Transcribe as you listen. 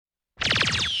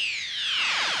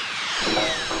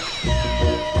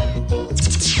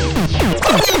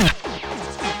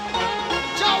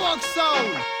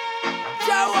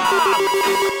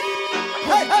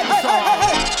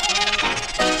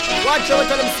Watch out,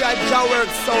 tell them say I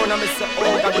Ogaworks sound and Mr.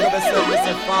 Oga, big up yourself,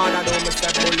 Mr. Fana, don't Mr.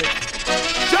 Bullet.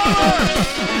 Ogaworks!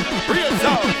 Real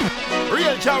sound!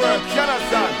 Real Ogaworks, you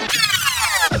understand?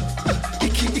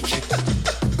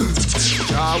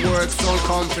 Ogaworks sound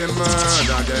come to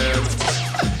murder them.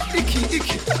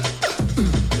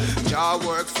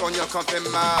 Ogaworks sound you come to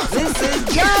murder. This is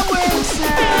Ogaworks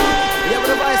sound! You have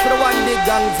the voice for the one big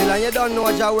gangzilla and you don't know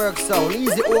Ogaworks sound.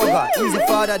 Easy Oga, easy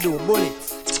father do, bullet.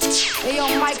 Hey yo,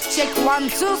 mic check 1,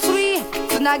 2, 3.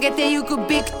 So now get there, you could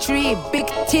big tree, big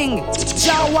thing.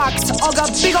 Ogaworks, Oga,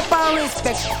 big up and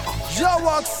respect.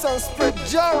 Ogaworks sound spread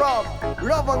J-Rob,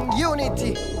 love and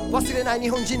unity. What's in the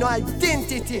Nihonjino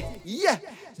identity? Yeah,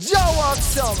 Ogaworks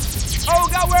sound.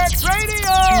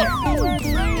 Ogaworksradio.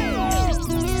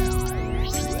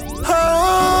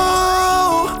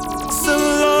 Oh,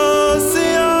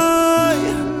 Selassie.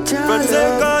 こ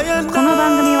の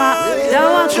番組は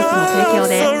Ogaworksの提供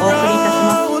でお送りいたしま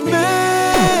す。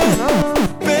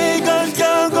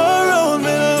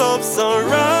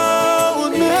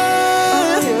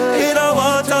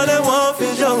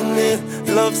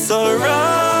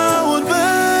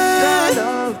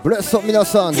ブレスト皆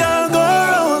さん、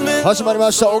始まり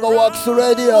ました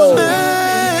Ogaworksradio。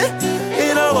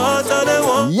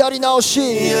やり直し、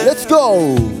Let's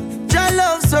go! Your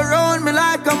love surround me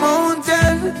like a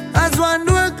mountain. As one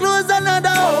door close,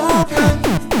 another open.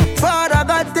 Father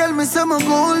God tell me some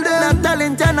golden. That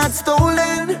talent are not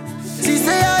stolen. She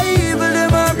say I evil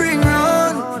never bring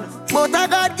round. But I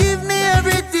God give me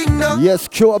everything now. Yes,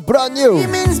 今日はブランニュ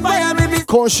ー。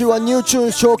今週はニューチューン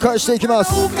紹介していきま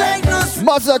す。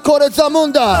まずはこれザム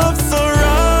ンダ。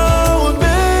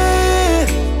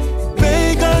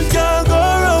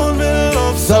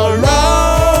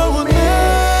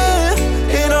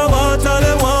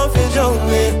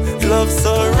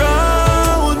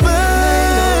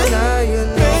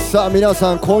さあ皆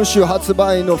さん、今週発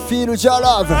売の Feel Ja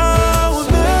Love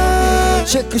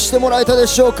チェックしてもらえたで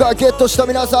しょうか。ゲットした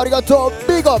皆さんありがとう。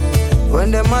ビッグアップ。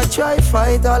When them a try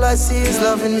fight, all I see is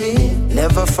loving me.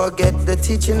 Never forget the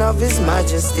teaching of His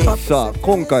Majesty. さあ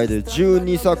今回で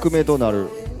12作目となる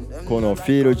この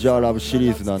Feel Ja Love シ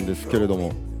リーズなんですけれど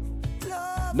も、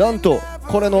なんと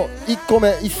これの1個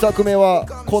目1作目は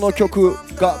この曲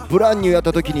がブランニューやっ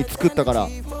た時に作ったから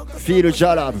Feel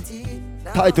Ja Love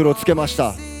タイトルをつけまし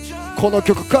た。この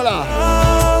曲から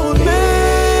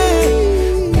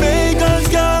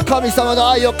神様の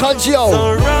愛を感じよう、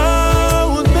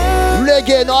レ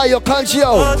ゲエの愛を感じ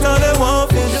よう、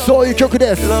そういう曲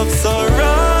です。ビ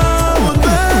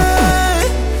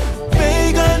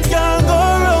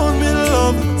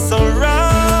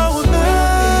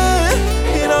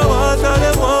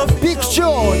ッグチュー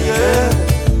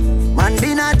ン。Man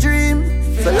been a dream,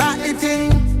 feel like the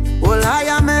thing. All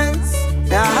higher men,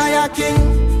 the higher king.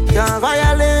 Can't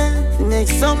violate, make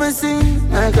someone sing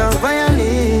like a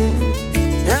violin.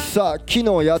 さあ昨日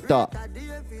やった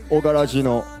オガラジ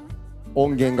の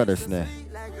音源がですね、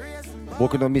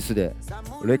僕のミスで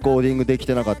レコーディングでき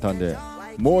てなかったんで、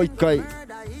もう一回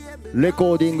レ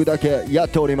コーディングだけやっ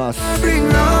ております。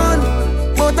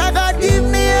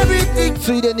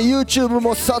ついでに YouTube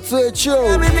も撮影中。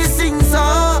上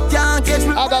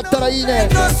がったらいいね。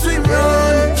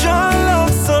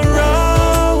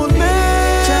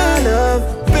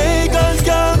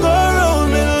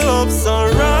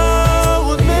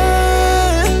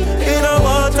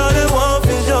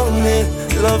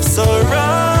Love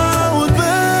surround me.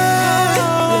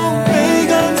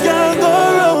 Pagans can't go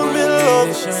round me.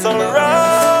 Love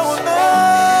surround me.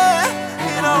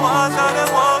 You know what I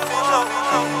want to love.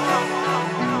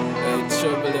 Hey,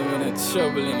 trouble in it,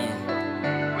 trouble in it.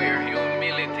 Where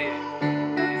humility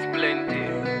is plenty.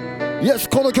 Yes,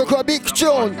 この曲はビッグチュ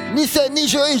ーン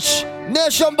2021ネ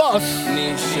ーションボス。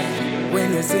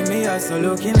When you see me, I so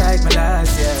looking like my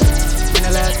last year. In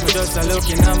the last, me just a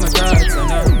looking at my thoughts.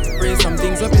 And I pray some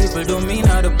things what people don't mean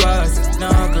out the past.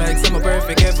 Now act like some are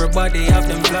perfect, everybody have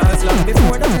them flaws. Long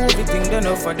before the movie thing, done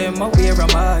enough for them, I wear a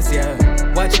mask, yeah.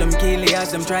 Watch them kill it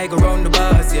as them try go round the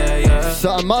bus, yeah, yeah.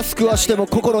 さあマスクはしても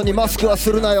心にマスクは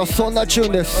するなよ、そんなチュー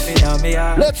ンです。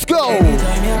Let's go!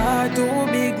 Anytime your heart too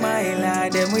big, my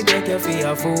lad, then we take you for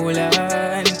a fool.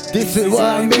 This is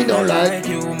why me no like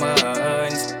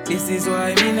humans. This is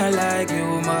why me not like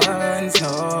humans.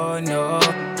 No, no.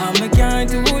 I can't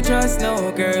do trust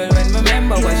no girl when me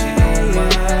remember what she do.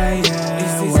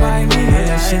 This is why me not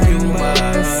like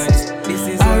humans. This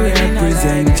is why me not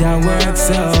like Ogaworks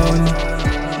sound.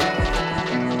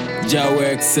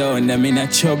 Ogaworks sound, I'm in a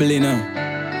trouble, you know.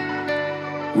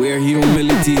 Where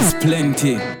humility is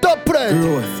plenty,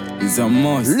 growth is a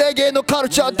must. Reggae no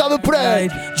culture double play.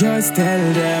 Just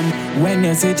tell them when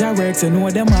you say Jah works, you know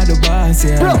them are the boss,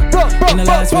 yeah. In the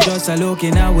last we just are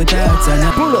looking out with that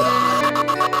and pull up.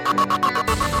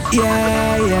 Yeah,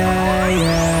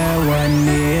 one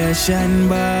nation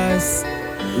boss.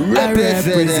 I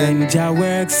represent Jah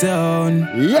works sound.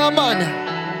 Yeah,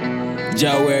 man.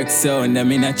 Jah works sound,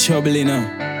 I'm in a trouble, you know.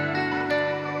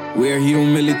 Where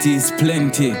humility is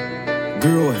plenty,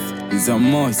 growth is a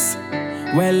must.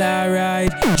 Well, alright,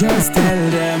 just tell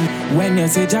them when you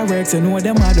say Jah works, you know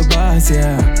them are the boss,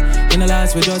 yeah. In the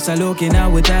last we just are looking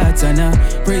out with that and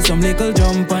pray some little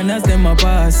jump and as them a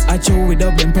pass. I chew it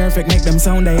up them perfect, make them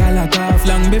sound they all like off.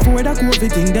 Long before the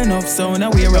COVID thing, then off sound I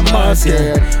wear a mask,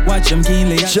 yeah. Watch them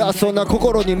keenly. じゃあそんな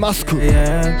心にマスク。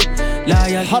 Yeah.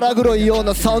 腹黒いよう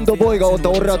なサウンドボーイがおった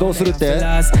俺らどうするって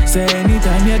Say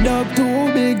anytime you dub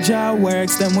too big, Jah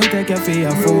works, them we take you for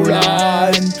a fool.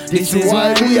 This is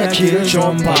why we a kill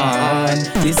jump on.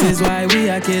 This is why we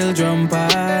a kill jump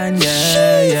on.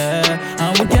 Yeah.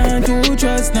 And we can't do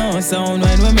trust no sound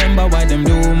when we remember what them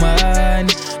do, man.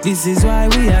 This is why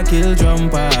we a kill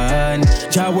jump on.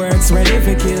 Jah works ready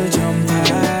for kill jump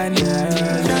on.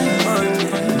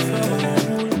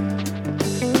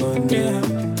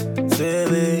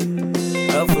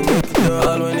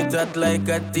 Like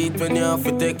a teeth when you have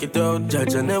to take it out.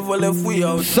 Judge I never left we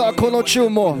out. さあこのチュー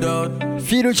ンもフ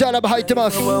ィールジャーラブ入って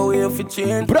ます。ブラ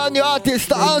ンニューアーティス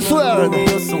トアンスウェル。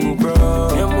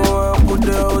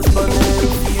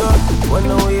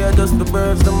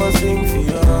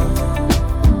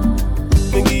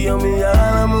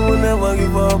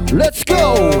Let's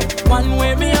go! One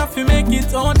way me have to make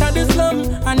it out of the slum,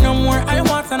 and no more I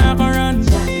want and I go run.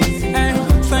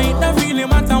 So it don't really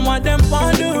matter what them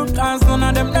want do, cause none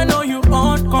of them they know you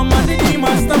out. Come on the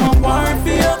demons, them a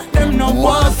warfare. Them no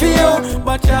warfare,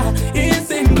 but yeah,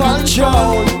 it's in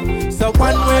control. So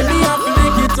one way me have to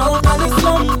make it out of the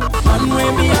slum. One way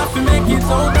me have to make it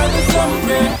out of the slum,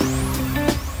 yeah.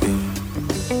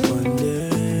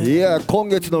 いや今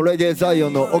月のレゲエザイオ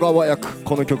ンの小川役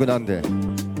この曲なんで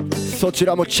そち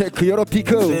らもチェックよろピ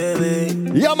ク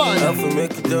ヤマン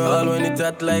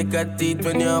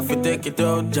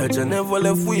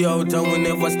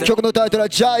曲のタイトルは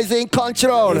Jah is in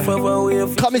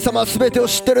control 神様は全てを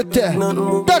知ってるって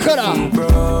だから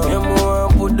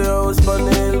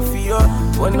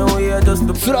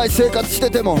辛い生活して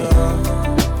ても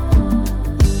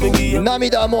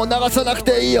涙はもう流さなく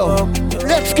ていいよ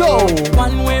Let's go!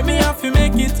 One way me have to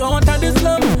make it out of the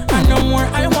slum, and no more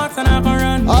I want and I go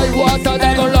run. I want and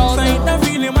I go run. So it don't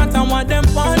really matter what them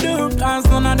want do, cause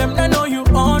none of them they know you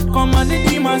out. Come on the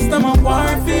demons, them a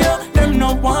warfare. Them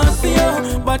no want see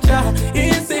you, but yeah,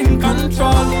 it's in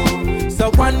control.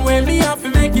 So one way me have to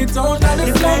make it out of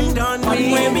the slum. One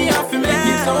way me have to make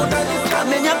it out of the slum.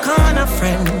 I'm in your corner,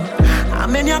 friend.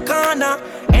 I'm in your corner.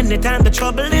 Anytime the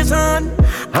trouble is on,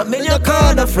 I'm in your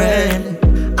corner, friend.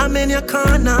 I'm in your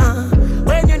corner.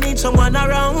 When you need someone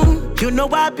around, you know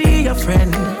I'll be your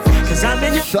friend. Cause I'm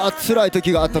in your さあ辛い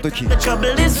時があった時 the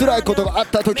trouble is 辛いことがあっ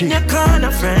た時 in your corner,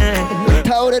 friend.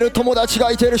 頼れる友達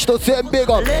がいてる人全部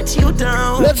が Let you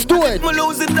down. Let's do it! Me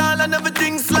lose it all and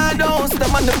everything slide down.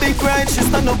 Step on the big ride, she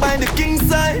stand up by the king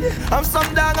side. I'm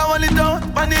some dog, I want it down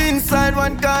on the inside.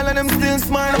 One call and them still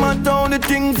smile. I'm on down the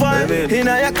thing vibe. In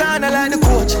your corner like the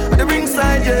coach, the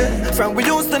ringside, yeah. From we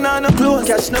used to know no close,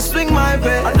 catch no swing my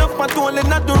way. I love my tone,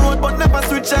 not the road, but never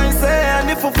switch and say. And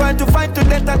if we fight to fight to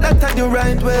death, that's the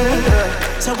right way.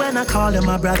 So when I call you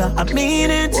my brother, I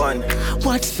mean it.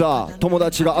 What? さあ友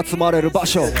達が集まれる場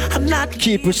所 I'm not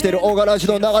キープしてるオガラジ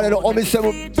の流れるお店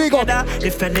もビゴ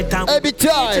if anytime Every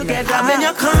time together. I'm in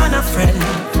your corner, friend.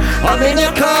 I'm in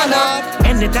your corner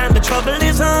Anytime the trouble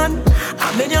is on,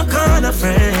 I'm in your corner,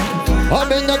 friend.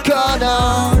 I'm in the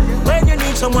corner When you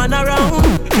need someone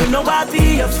around, you know I'll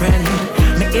be your friend.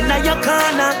 Me in your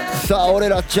corner. さあ俺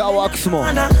らジャワークスも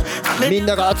みん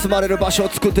なが集まれる場所を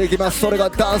作っていきますそれが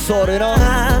ダンスホールの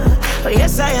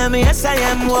Yes I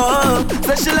am, whoa.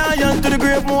 Special lion to the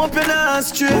grave, me hope you're not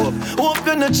straight. Hope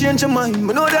you're not change your mind,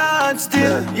 me know that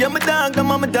still. Yeah, my dog, I'm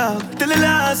my dog, till the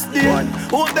last day.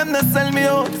 Hope them not sell me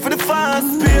out for the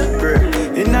fast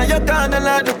pay. In your corner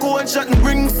like the cold shot and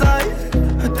bring side.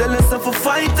 Tell us if a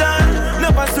fighter.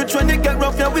 Never switch when it get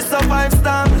rough, yeah, we survive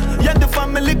storm. Yeah, the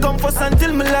family come first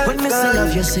until my life. When me say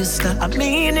love your sister, I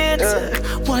mean it.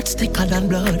 What's thicker than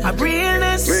blood? I'm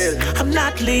realness. I'm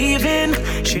not leaving.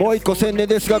 もう一個宣伝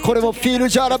ですがこれもフィール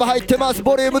ジャーラブ入ってます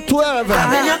ボリューム12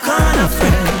 I'm in your corner,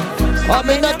 friend. I'm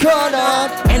in the corner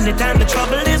Anytime the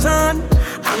trouble is on,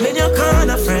 I'm in your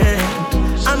corner, friend.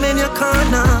 I'm in your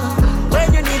corner.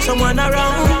 When you need someone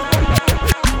around.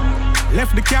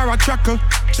 Left the car a chuckle.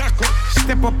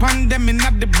 Step up on them in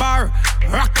at the bar.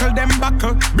 Rockle them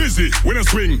buckle. Busy when I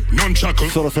swing, non chuckle.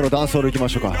 そろそろダンスホール行きま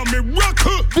しょうか。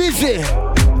Busy.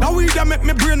 Now we that make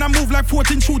me brain and move like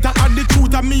 14 shooter. At the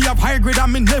tutor, me have high grade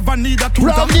and me never need a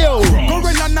tutor. Brand new. Go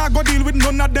run and I go deal with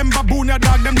none of them baboon. Ya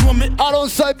dog them know me.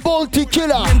 Alongside Bounty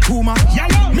Killer.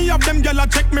 Me have them gyal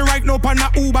check me right now on a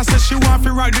Uber. Say she want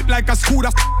to ride it like a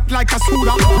scooter, like a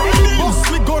scooter.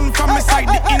 Bust me gun from me side,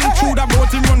 the intruder.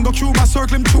 Boat him run go Cuba,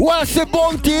 circle him through. What's the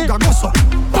Bounty? Bang,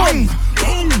 bang,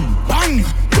 bang,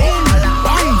 bang,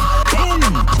 bang,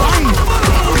 bang.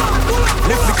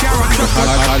 Left the car on truck.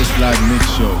 Hottest live mix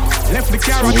show. Left the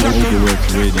car on truck.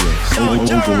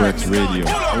 Ogaworksradio.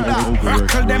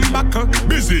 Rockle them buckle.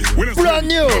 Busy. Brand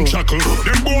new. Chuckle.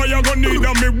 Them boy you gonna need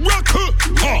a miracle.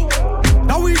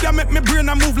 Now we that make me brain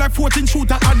and move like 14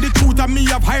 shooter. At the tutor, me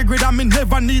have high grade and me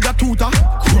never need a tutor.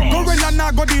 Go run and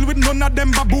I go deal with none of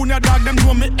them baboon. Ya dog them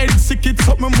know me head sick, it's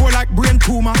something more like brain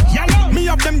tumor. Me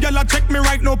have them gyal check me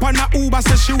right now on a Uber.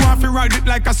 Say she want to ride it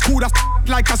like a scooter,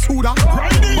 like a scooter.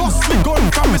 Bust me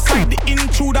gun from me side, the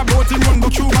intruder. Boat him run go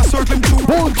Cuba, circle him through.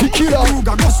 Bounty Killer.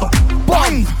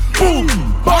 Bang, boom,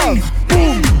 bang,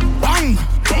 boom, bang,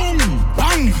 boom,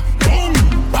 bang, boom,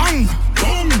 bang,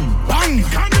 boom, bang.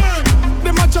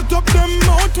 Them a chat up them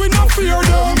mouth, we no fear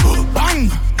them. Bang,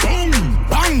 boom,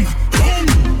 bang, boom,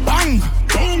 bang,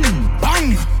 boom,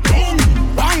 bang, boom,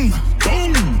 bang,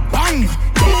 boom, bang,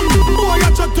 boom. Boy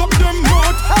a chat up them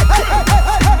mouth.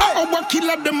 Our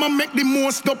killer them a make the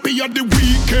most up here the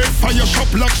weekend. Fire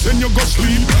shop locks and you go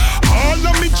sleep. All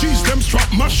of me cheese them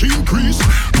strap machine grease.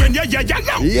 When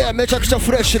Yeah, めちゃくちゃ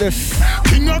フレッシュです。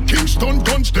 King of Kingston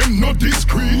guns them not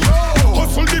discreet.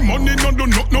 Hustle the money no do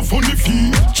not no funny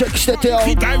fee. チェックしててよ。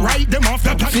 Feet I ride them off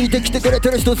that ついてきてくれて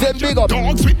る人全ビッグアップ。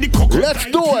 dogs with the cocoa. Let's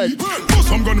do it. Put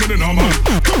some gun with the normal.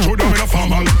 Throw them in a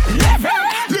formal.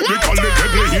 Lyrical the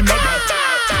deadly in the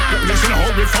listen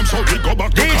how we from so we go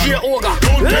back to DJ Oga.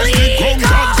 Don't test the ground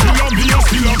dog. Still a me a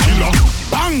still a killer.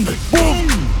 Bang, boom,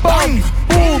 bang,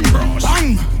 boom,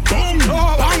 bang, boom,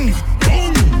 bang,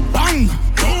 boom, bang,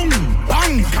 boom,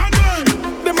 bang.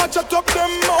 Them a chat up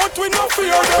them mouth, we no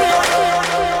fear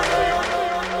them.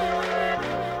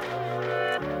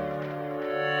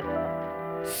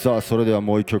 さあそれでは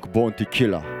もう一曲ボンティキ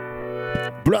ラー。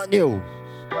Brand new.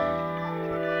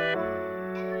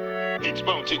 It's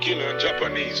Bounty Killer in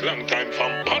Japanese, long time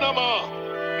from Panama.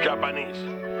 Japanese.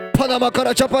 パナマか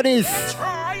らジャパニーズ。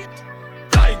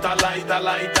 Lighter, lighter,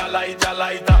 lighter, lighter,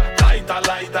 lighter, lighter,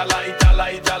 lighter, lighter,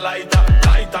 lighter, lighter,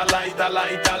 lighter, lighter,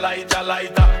 lighter, lighter,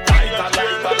 lighter,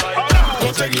 lighter, lighter.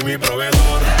 Conseguí mi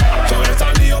proveedor,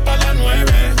 sobresalido para las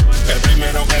 9. El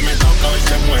primero que me toca hoy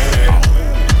se muere.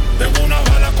 Tengo una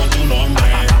bala con tu nombre.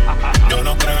 Yo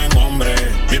no creo en hombre.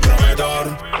 Mi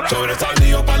proveedor,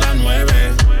 sobresalido para las 9.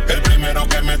 El primero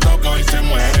que me toca hoy se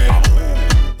muere.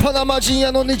 パナマ人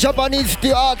やのにジャパニーズって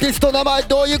いうアーティスト名前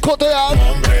どういうことや？ One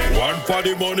for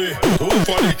the money, two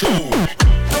for the show.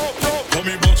 Come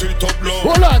me boss it up low.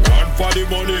 Hold on. One for the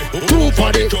money, Two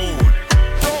for the show.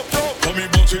 Come me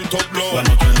boss it up low.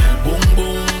 Cuando suene el boom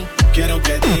boom, quiero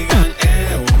que digan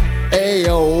Ey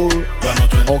yo,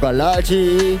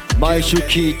 Ogaraji, 毎週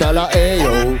聞いたらEy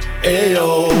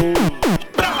yo.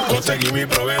 Conseguí mi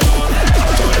proveedor,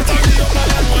 sobresalido para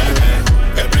las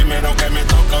 9. El primero que me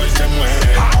toca hoy se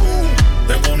muere.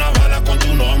 Tengo una bala con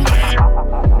tu nombre.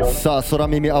 さあ空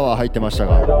耳アワー入ってました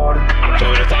が、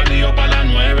 Sobresalido para las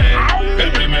 9.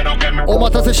 El primero que me お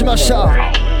待たせしました。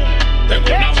 Tengo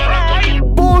una bala con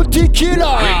tu Bounty Killer.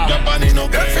 Japanese no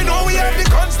If you know we have the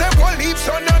guns, them will leave,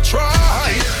 so not try.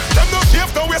 Them no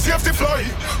safe, now we safe to fly.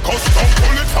 Custom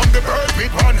bullet from the bird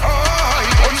with one high.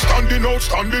 Gun standing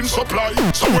outstanding supply.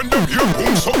 So when them hear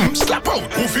boom, something slap out.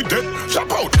 Move it dead,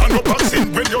 slap out. And no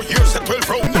boxing when you hear set well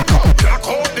from knock out. Black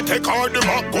out, they take hard, the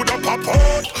mark good and pop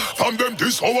out. From them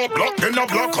this our block, then a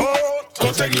black out.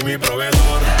 Conseguí mi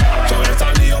proveedor,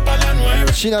 sobresalido para las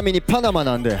 9. ちなみにパナマ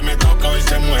なんで Me toca hoy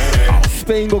se muere. ス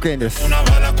ペイン語圏です。 Una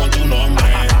bala con tu nombre.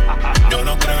 Yo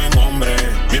no creo en hombre.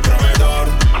 Mi proveedor,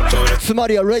 つま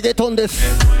りはレゲトンです。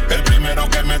 el primero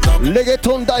que me toca. レゲ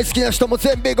トン大好きな人も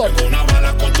全ビッグアッ Una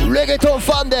bala con tu プ。レゲトン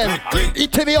ファンで行っ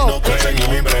てみよ No conseguí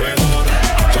mi proveedor,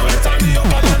 sobresalido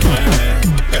para las 9.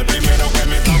 El primero que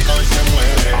me toca hoy se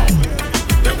muere.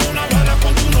 Tengo una bala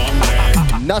con tu nombre.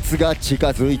 う。夏が近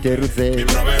づいてるぜ。 Mi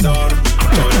proveedor,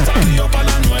 sobresalido para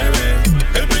las 9.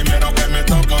 El primero que me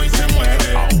toca hoy se muere.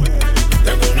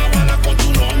 Tengo una bala con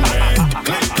tu nombre.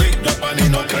 Click, click, Japanese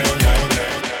no creo en hombre.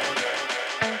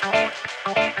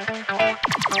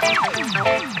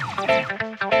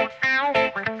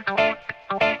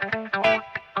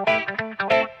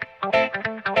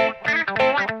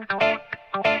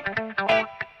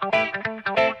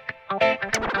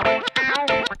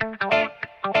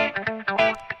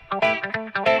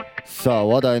 さあ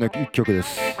話題の一曲で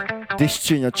す。 This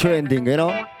tune is trending, you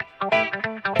know?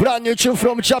 Brand new tune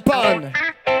from Japan.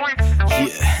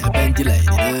 Yeah, ventilated,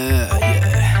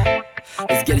 yeah.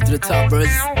 Let's get it to the top, bros.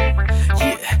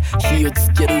 Yeah, 火を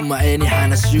つける前に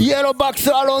話を。イエローバックス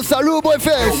アロンサルーボイフ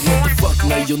ェイス。 What the fuck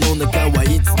な世の中は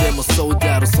いつでもそう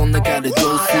だろ。そん中でど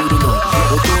うするの。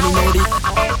音に乗り。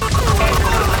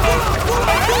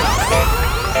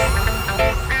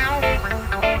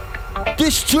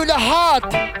This tune is hot.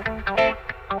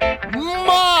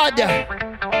 Mad.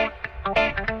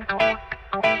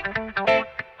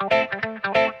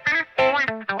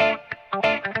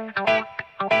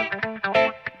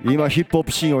 今ヒップホッ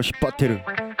プシーンを引っ張ってる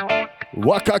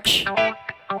若きラ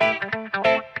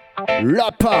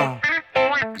ッパ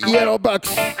ーイエローバック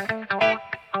ス、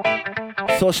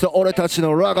そして俺たち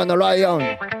のラガのライオンル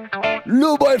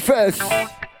ーボイフェイス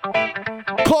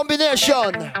コンビネーショ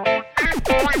ン。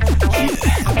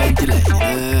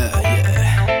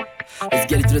 Let's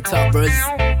get it to the top, bros.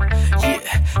 Yeah,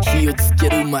 火をつけ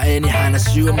る前に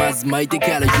話をまず巻いて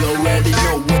から You already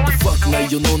know what the fuck な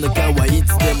世の中はい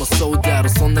つでもそうだろ。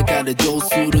そん中でどう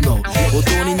するの。音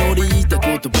に乗り入った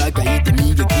ことばか言って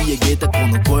磨き上げたこ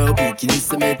の声を武器に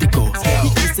攻めてこう。行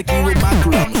き先を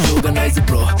枕もしょうがないぜ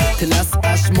ブロ。照らす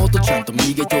足元ちゃんと磨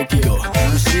いておけよ。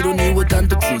後ろにはダン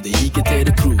トツでイケて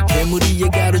るクルー。煙上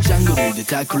がるジャングルで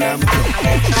企むと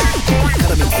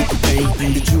絡めつくペイ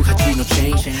ンで18のチ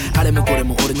ェーン。あれもこれ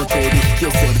も俺の手で引き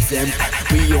寄せる全部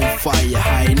We on fire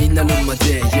ハイになるま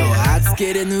でよ。熱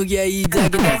けれ脱ぎゃいいだ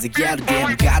けだぜギャルデン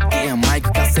ガッデンマイ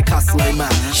ク貸せカスライマー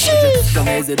つか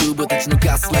ねえぜルーボたちの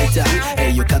ガスライター。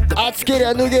えいよかった熱けり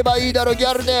ゃ脱げばいいだろギ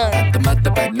ャルデ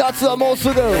ン。夏はもう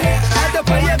すぐ。や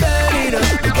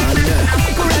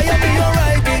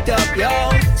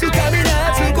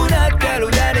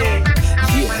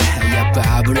っ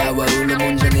ぱ油は売るも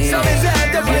んじゃねえよ。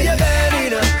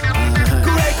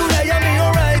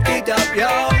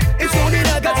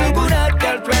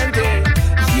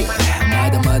ま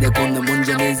だまだこんなもん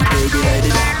じゃねえぜベイビーライデ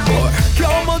ィ今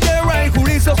日もデレイ降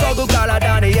り注ぐ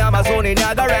体に山沿いに流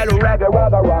れるレゲラ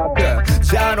ガロック。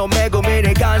茶の恵み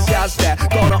に感謝して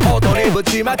この音にぶ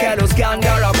ちまけるスキャン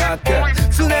ダラバック。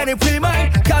常にフリーマイ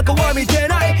ン過去は見て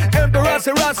ないエンペラ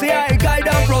セラシアイガイ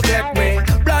ダンプロテクミ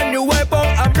Brand new weapon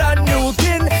and brand new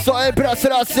thing. So エンペラセ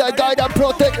ラシアイガイダンプ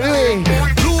ロテクミ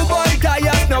Blue boy タイ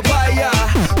ヤのファイヤー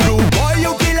Blue boy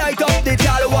雪ライトってち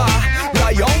ゃるわ。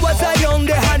ライオンはザイオン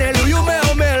で跳ねる夢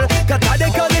を見る肩で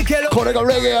風けるこれが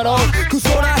レゲエやろ。クソ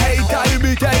な兵隊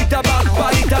見ていたばっ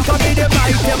かり高みで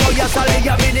巻いてもやされ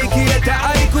闇に消えて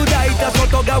愛砕いた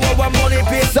外側はモニ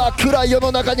ピさあ暗い世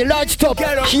の中にライトと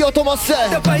火を灯せバ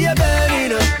ーリー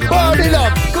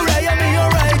ラ暗闇を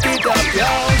ライトアップよ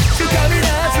つかみな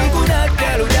すくなって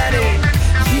るダディ。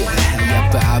や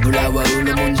っぱ油は売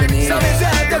るもんじゃねえよ。サメザ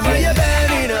ータファイアベ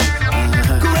リーナ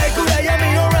暗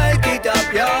闇をライトアッ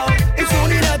プよいつ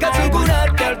になんかつくな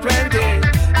ってる20。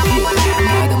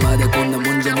まだまだこんなも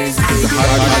んじゃねえぜベイビー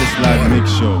Hottest live mix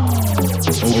show.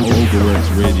 Ogaworks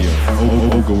Radio.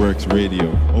 Ogaworks Radio.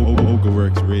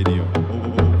 Ogaworks Radio.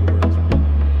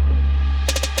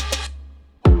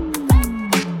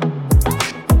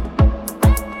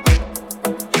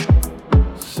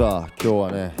 さあ今日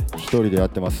はね一人でやっ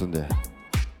てますんで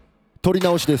撮り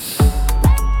直しです。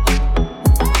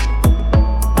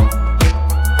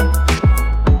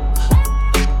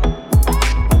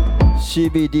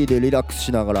CBD でリラックス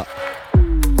しながら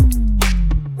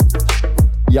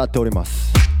やっておりま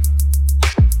す。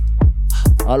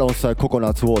アロンサイココナ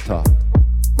ッツウォータ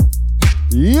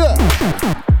ーイエー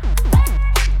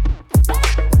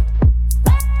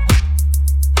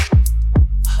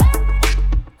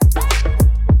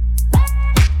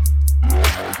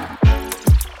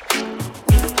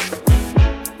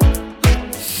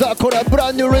さあこれはブ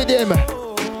ランニューリディム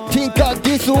Think of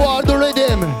this world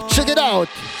rhythm Check it out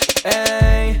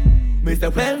Hey,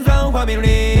 Mr. Friends and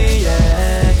Family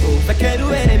避け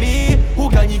るエネミー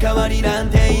他に代わりなん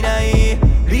ていない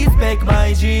Respect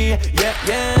my G Yeah,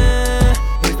 yeah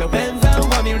Mr. Friends and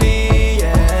Family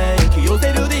引き寄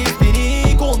せるディスティ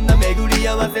ニーこんな巡り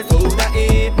合わせそうな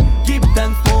い Give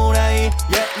thanks for life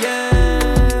Yeah,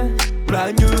 yeah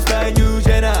Brand new style, new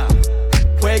genre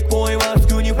Fake boy はす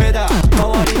ぐにフェダー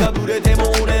周りがブレて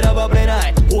も俺らはブレな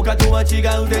い他とは違う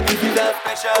ぜ This is a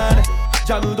special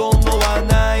ジャムドンのワン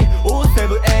ナイ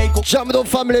ジャムドン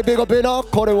ファミリービッグベノ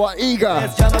これはいいが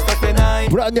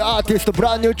ブランニューアーティストブ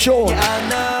ランニューチョーン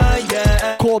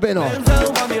神戸のア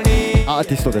ー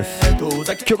ティストです。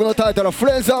曲のタイトルは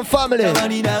Friends and Family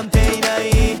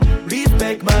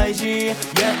Respect my G Yeah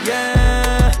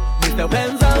yeah Mr.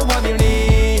 Friends and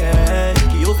Family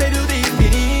引き寄せるディステ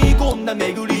ィニーこんんな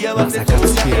巡り合わせそう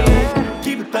だね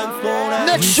Keep it thanks for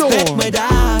that Respect my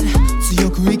dad 強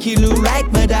く生きる like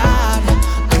my dad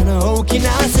あの大き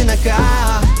な背中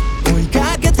追い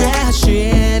かけて走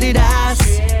り出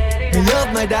す I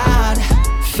love my dad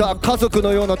さあ家族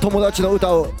のような友達の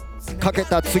歌をかけ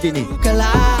た次にこれ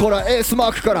はエースマ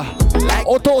ークから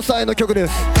お父さんへの曲で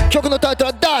す。曲のタイト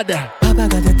ルはダーパパが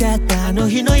出てったあの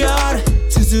日の夜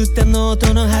綴ったノー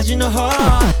トの端の方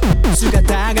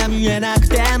姿が見えなく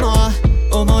ても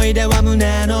思い出は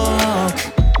胸の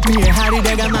奥見え張り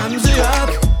で我慢強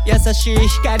く優しい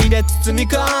光で包み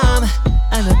込む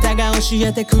あなたが教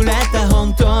えてくれた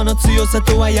本当の強さ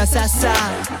とは優しさ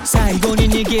最後に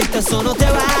握ったその手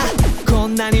はこ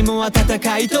んなにも温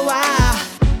かいとは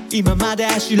今まで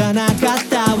知らなかっ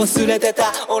た忘れて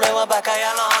た俺はバカ野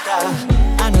郎だ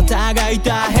あなたがい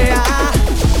た部屋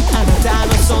あなた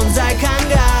の存在感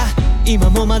が今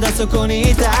もまだそこ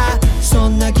にいたそ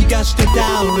んな気がしてた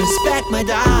Respect my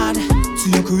dad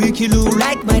強く生きる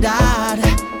like my dad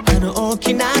あの大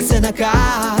きな背中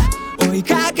追い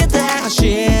かけて走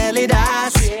り出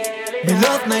す I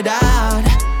love my dad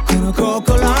この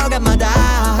心がまだ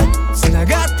繋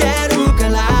がってるか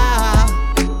ら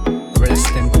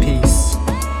Rest in peace,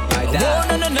 my dad.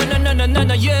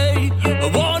 Yeah.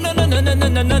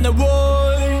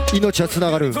 命はつな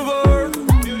がるそ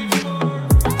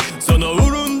の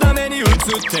潤んだ目に映っ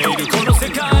ているこの世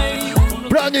界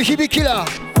ブランニュー響きだ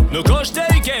残して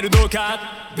いけるどうか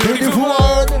Beautiful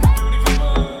world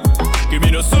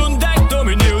君の澄んだ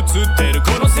瞳に映っている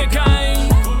この世界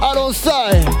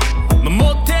Alongside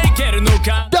守っていけるの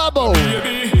か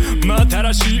Double また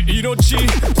らしい命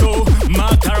と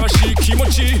またらしい気持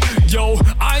ち Yo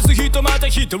愛す人また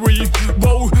一人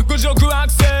Wow 五色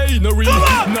悪性祈り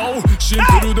No シン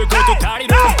プルでこと足り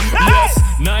る Yes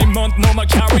 9 month のま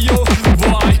キャリオ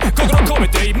Why 心込め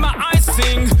て今 I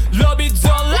sing Love is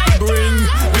all I bring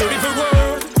Beautiful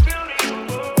world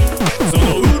その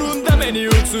潤んだ目に映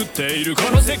っているこ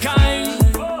の世界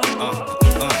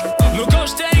残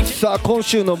していきさあ今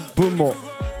週の分も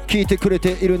聞いてくれ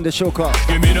ているんでしょうか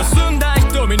ス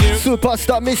ーパース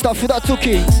ターミスターフダツ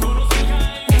キ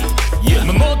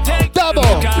ダボ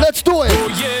Let's do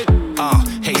it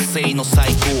平成の最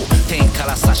高天か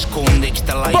ら差し込んでき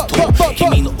たライト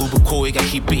君の産む声が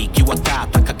響き渡っ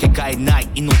たかけがえない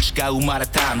命が生まれ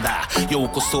たんだよう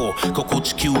こそここ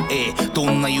地球へど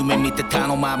んな夢見てた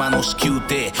のママの子宮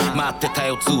で待ってた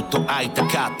よずっと会いた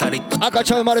かったり赤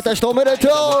ちゃん生まれた人おめでと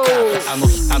うあの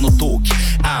日あの時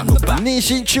あの場妊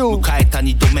娠中迎えた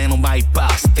2度目のマイバ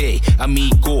ースデーアミ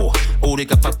ーゴ俺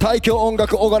が大京音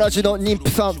楽小柄寺の妊婦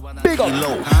さんビゴ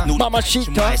ママシ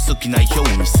ータ好きなよ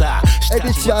うにさ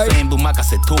全部任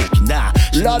せときな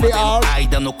ラリアル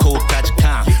間の凍った時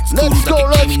間作る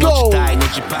だけ君の時代の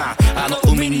地盤あ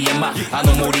の海に山あ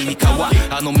の森に川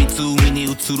あの湖に映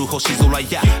る星空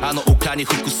やあの丘に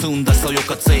吹く澄んだそよ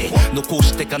風残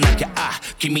してかなきゃ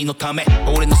君のため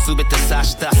俺の全て差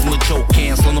し出す無条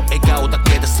件その笑顔だ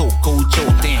けでそう高頂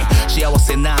点幸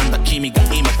せなんだ君が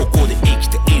今ここで生き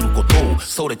ていること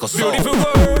それこそ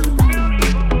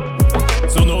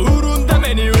その潤んだ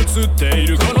目に映ってい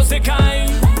るこの世界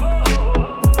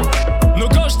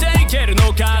残していける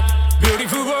のか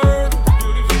Beautiful world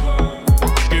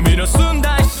君の澄ん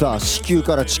ださあ地球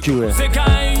から地球へ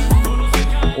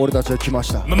俺たちは来ま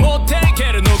した守っていけ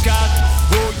るのか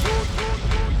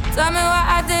Tell me what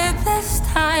I did this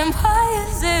time. Why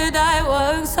is it I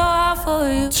work so hard for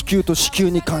you? 地球と地球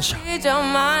に感謝 Read your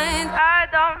mind. I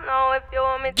don't know if you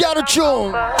want me to Get a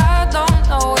tune. I don't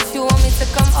know if you want me to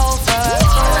come over.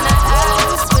 Don't wanna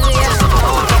ask, really I should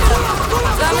know better.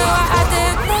 Tell me what I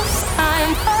did this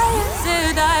time. Why is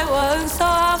it I work so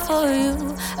hard for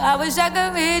you? I wish I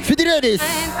could read your mind.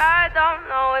 I don't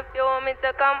know if you want me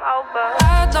to come over.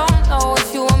 I don't know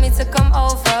if you want me to come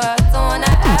over. Don't wanna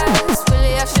ask,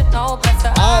 really I should know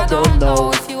better. I don't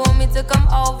know if you want me to come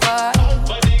over.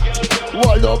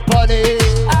 What up, buddy?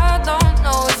 I don't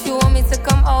know if you want me to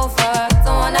come over.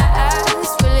 Don't wanna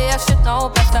ask, really I should know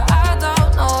better. I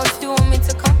don't know if you want me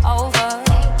to come over.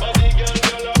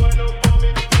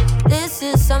 This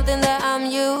is something that I'm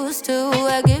used to.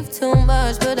 I give too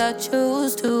much, but I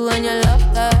choose to. And you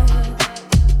love that.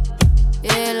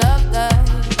 Yeah, you love that.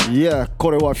 Yeah,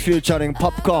 これは featuring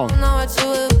Popcorn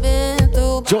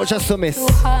Georgia Smith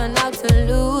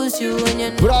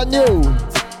Brand new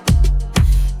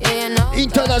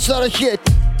International hit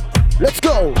Let's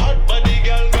go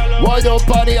Why don't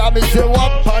party? I'm Mr.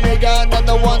 One Party Girl and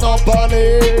the one on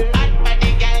party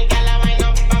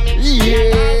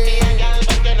Yeah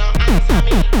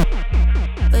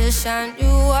Wish I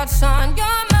knew what's on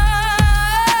your mind,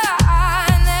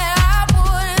 that I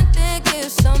wouldn't think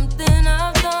it's something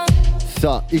I've done.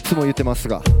 さあいつも言ってます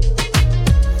が、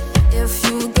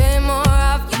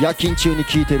夜勤中に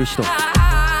聞いてる人、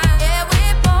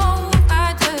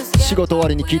仕事終わ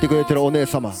りに聞いてくれてるお姉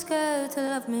様、そ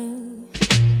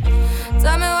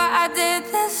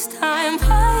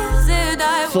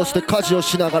して家事を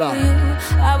しながら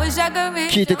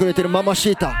聞いてくれてるママ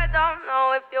シータ、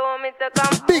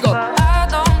ビッグアップ。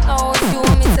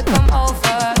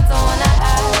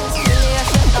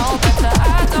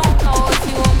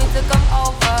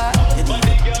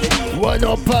Why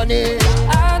not funny?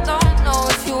 I don't know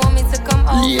if you want me to come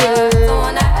over. Yeah. Don't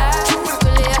wanna ask,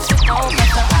 really I should know, but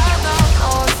I don't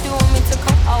know if you want me to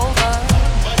come over.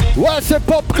 What's the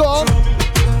popcorn?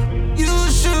 You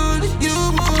should, you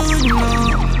would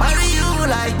know. Are you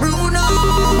like Bruno?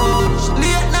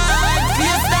 Late night,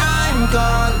 FaceTime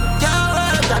call. Can't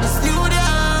work at the studio.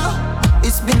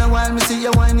 It's been a while, me see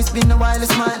your wine. It's been a while, you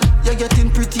smile. You're getting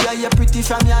prettier, you're pretty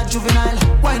from your juvenile.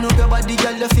 Wine up your body,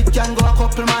 girl, your feet can go a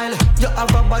couple mile. You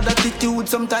have a bad attitude,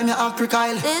 sometimes you act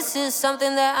crocodile. This is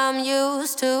something that I'm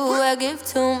used to. I give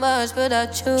too much, but I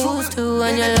choose to.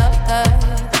 And you love that.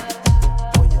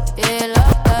 Yeah, you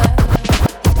love that.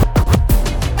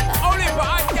 Only for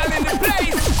hot girl in the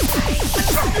place.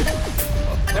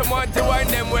 Them want to wind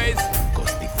them ways.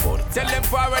 Tell them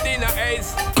forward in a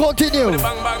ace. Continue.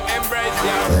 Bang bang embrace,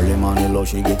 yeah. Early morning low,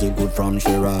 she get it good from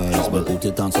she rise. But put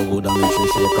it on so good and make she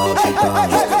shake off she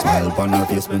ties. Smile upon her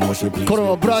face, me know she please.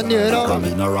 Brand new, you know? Come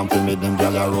in a ramp to make them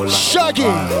gyal a roll like Shaggy.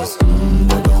 Go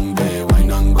down there, wine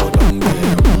and go down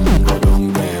there. Go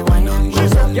down there, wine and go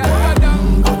down there.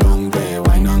 Go down there,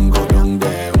 wine and go down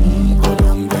there. Go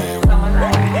down there.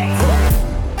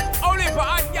 Only for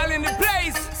hot girl in the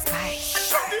place.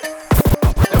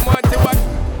 Them want to wind.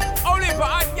 Only for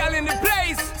hot girl in the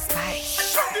place.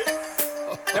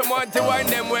 Them want to wind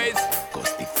them ways.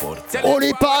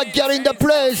 Only for hot girl in the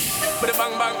place. Put a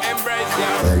bang bang embrace,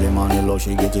 yeah. Early morning low,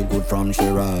 she get it good from she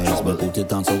rise. But put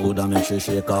it on so good and make she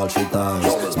shake all she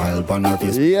ties. Smile upon her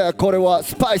face. Yeah, これは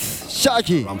スパイス、シャ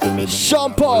ギ、シャ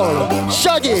ンポール、シ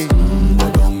ャギ。Go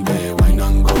down there, wine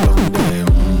and go down there.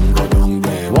 Go down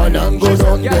there, wine and go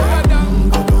down there.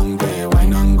 Go down there,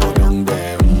 wine and go down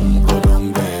there. Go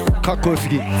down there. かっこよす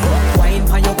ぎ。Wine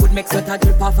for your good, make sweat a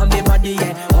drip off of me body,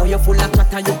 yeah. Oh, you're full of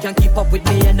chat and you can keep up with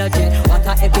me energy. What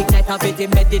a epic night of it,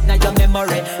 embedded in your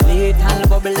memory. Little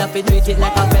bubble up, it treat it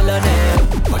like a felony.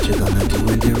 What you gonna do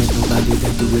when there is nobody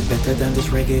that do it better than this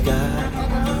reggae guy?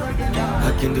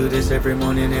 I can do this every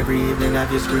morning, every evening.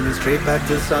 Have you screaming straight back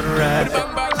to sunrise.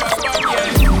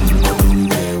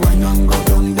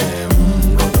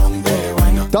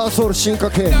 Dancehall 進化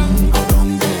系。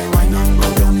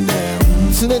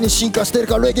常に進化してる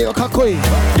からレゲエはかっこいい。シ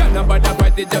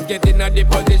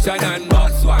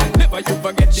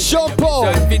ャンポー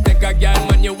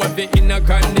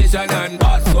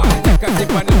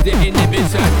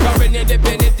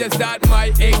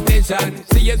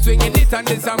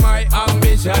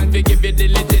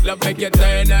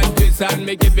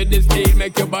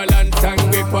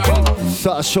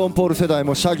さあショーン・ポール世代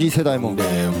もシャギー世代も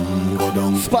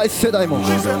スパイス世代も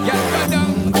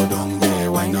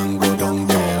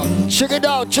Check it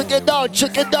out, check it out,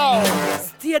 check it out.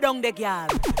 Stay down there, girl.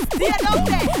 Stay down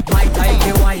there. My time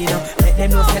they wine up. Let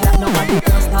them know say that nobody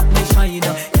can stop me shine.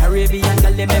 Caribbean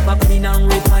girl, they never clean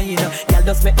and refine. Girl,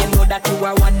 just make them know that you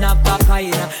are one of a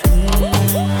kind.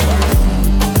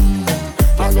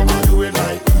 Girl, I'ma do it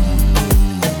like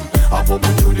I pop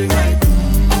it through the night.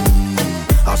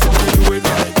 I saw me do it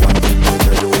like one thing to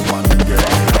tell you, one thing get it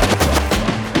right.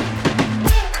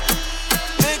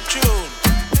 Big tune.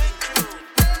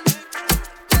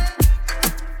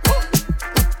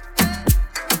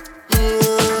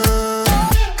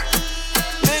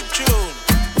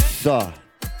さあ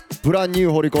ブランニュ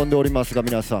ー掘り込んでおりますが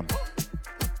皆さん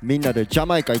みんなでジャ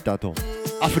マイカ行った後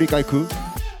アフリカ行く？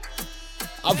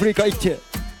アフリカ行って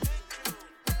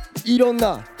いろん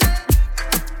な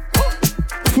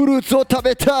フルーツを食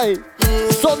べたい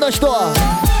そんな人は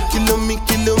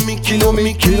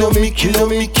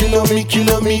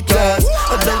kilometers.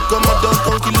 I don't come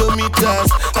kilometers.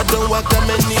 I don't walk that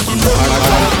many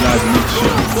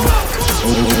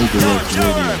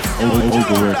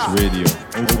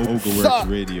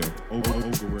Ogaworksradio.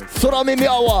 空耳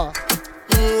アワ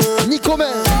ー2個目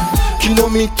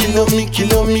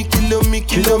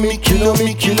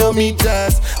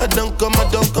kilometers. I don't come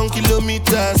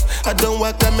kilometers. I don't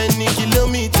walk that many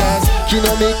kilometers.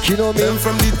 Kilometers.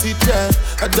 From the teacher.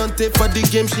 I don't take for the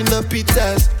game, she no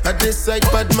pitas. I decide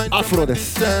bad man. Afro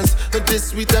this. Not this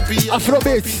sweet, I be Afro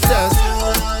beats.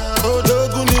 Oh,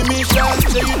 Misha,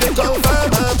 say you dey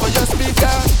confirm for your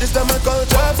speaker. This time I call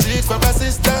drop six for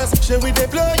assistance. Say we dey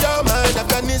blow your mind,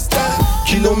 Afghanistan.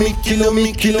 Kilo mi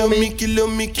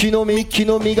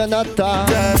が鳴った。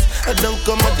I don't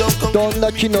come, どん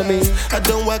な木の実 I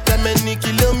don't walk that many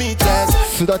kilometers.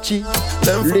 すだち、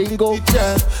リンゴ I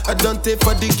don't take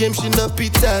for the game, she no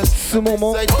pitas. すも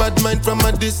も Like bad mind from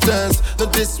a distance.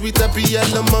 Not this sweet, I be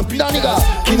all on my pitas. 何が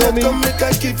Can I come make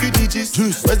I give you digits?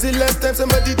 When's the last time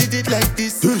somebody did it like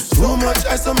this? Too much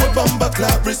ice on my bumper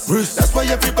clap wrist. That's why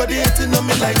everybody hating on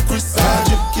me like Chris.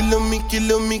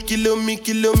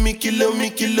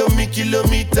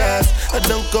 Kilometers. I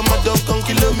don't come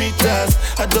kilometers.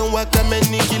 I don't walk that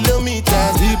many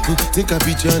kilometers. People think I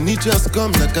be Johnny, just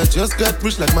come. Like I just got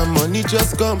rich, like my money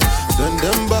just come. Send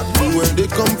them back where they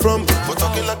come from. For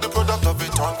talking like the product of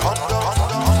it on condom.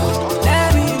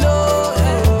 Let me know.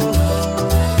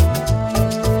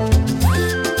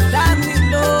 Let me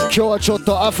know. 今日はちょっ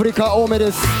とアフリカ多め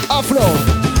です。アフロ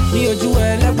Neo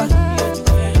Jewel Lepa.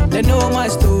 They know my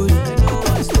story.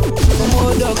 From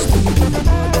old dogs to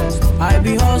I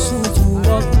be hustle to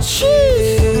walk.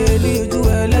 Neo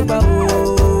Jewel Lepa.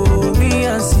 Oh, me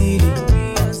and City.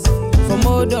 From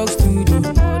old dogs to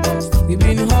we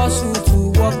been hustle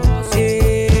to walk.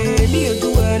 Neo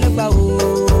Jewel Lepa.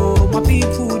 Oh, my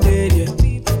people dead, yeah.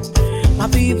 My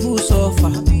people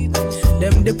suffer.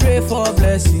 Them they pray for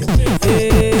blessing.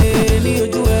 Neo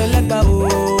Jewel Lepa.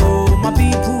 Oh, my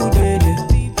people dead, yeah.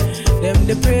 Them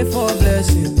they pray for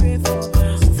blessing,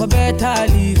 for better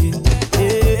living.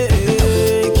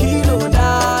 Kilo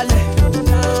dale,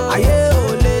 aye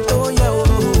ole to ye o,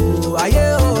 aye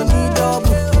oni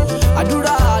double.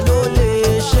 Adura lo le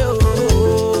she o,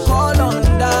 call on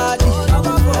daddy.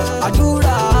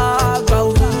 Adura gba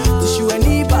o, tishu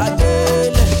eni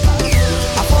badele.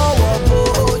 Afowo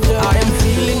boje, I am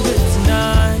feeling good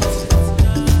tonight.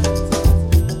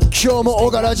 今日もオ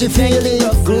ガラジ feeling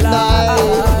good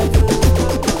night.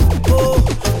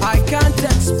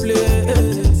 Explain.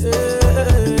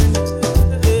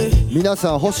 皆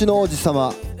さん星の王子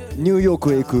様ニューヨー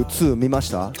クへ行く2見まし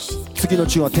た？次の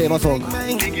チューンはテーマソング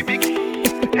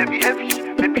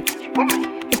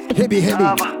ヘビヘビ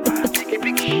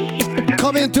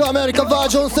Coming to America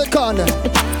version second.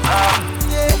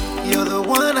 You're the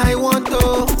one I want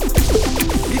to.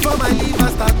 Before my liver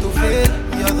start to fail,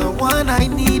 you're the one I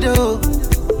need oh.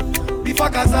 Before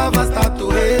cassava start to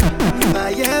hate, if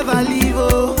I ever leave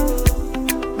oh,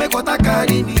 make what I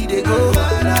carry me they go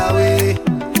far away,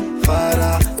 far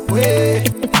away.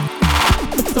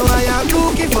 So I am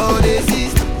looking for the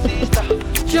sister,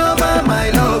 Joma my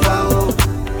lover oh.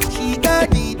 She got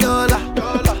the dollar,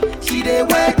 she dey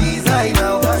wear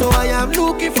designer oh. So I am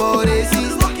looking for the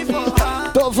sister.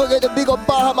 Don't forget the big up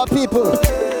Bahama people.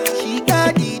 She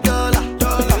got the dollar,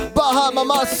 Bahama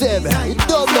massive. You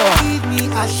don't know. Give me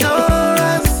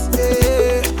assurance,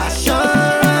 yeah,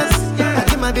 assurance. I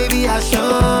give my baby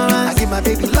assurance. I give my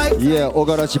baby life. Yeah, オ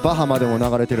ガラジバハマでも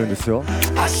流れてるんですよ。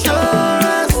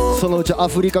Assurance. そのうちア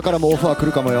フリカからもオファー来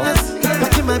るかもよ。I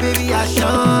give my baby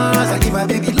assurance. I give my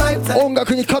baby life. 音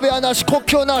楽に壁はなし、国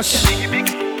境なし。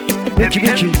ウキウ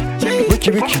キ、ウ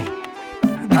キウキ。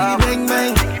Bang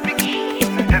bang.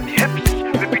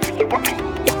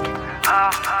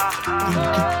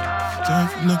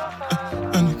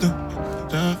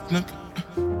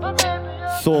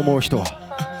そう思う人は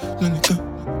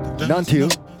なんて言う？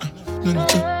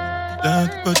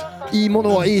いいも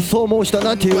のはいい、そう思う人は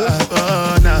なんて言う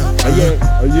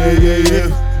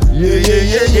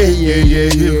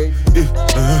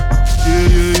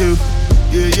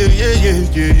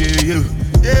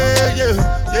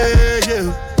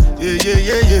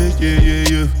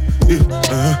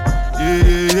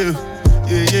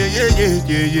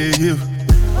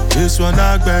？This one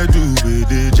I better do with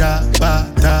the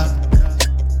jabata.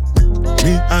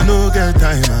 Me, I no get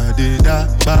time, I did that,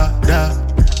 bada.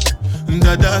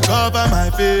 Dada cover my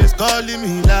face, calling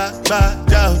me la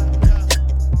bada.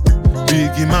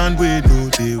 Biggie man, we know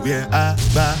they wear a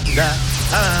bada.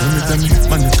 Tell me,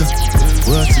 my nigga,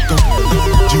 what's it gon'?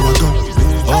 You are gone,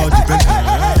 all depend.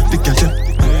 The girl,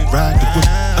 ride the boat.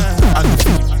 I don't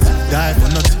die for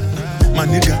nothing, my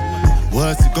nigga.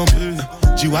 What's it gon' be?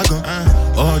 G-Wagon,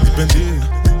 all depending.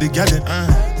 The garden,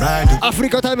 ride.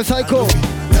 Africa time cycle.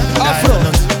 Afro.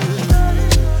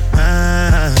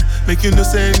 Make you no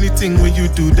say anything when you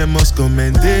do, they must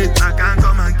commend it. I can't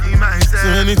come and keep myself. So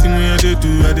anything we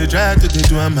do, I dey try to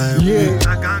do on my way.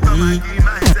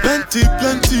 Plenty.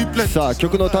 さあ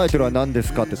曲のタイトルは何で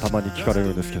すかってたまに聞かれる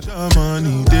んですけど、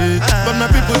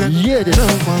家です。I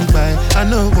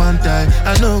know one die,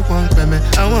 I know one payment.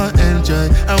 I want enjoy,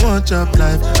 I want job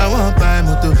life, I want buy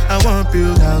motor, I want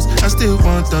build house, I still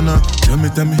want to know. Tell me,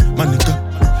 my nigga,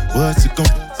 what's it come?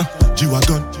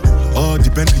 G-Wagon, all the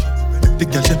Bentley, the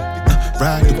girl them,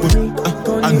 ride the boat,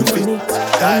 I know fit.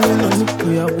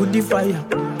 We are woody fire,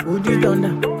 woody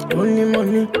thunder, only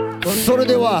money. それ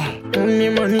では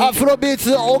アフロビー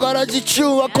ツ小柄寺チュー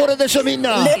ンはこれでしょみん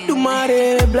な。 Let the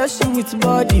money bless you with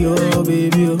body, oh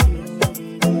baby.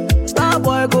 Star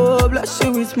boy go bless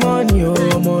you with money, oh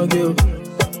my girl.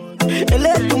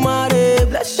 Let the money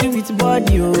bless you with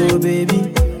body, oh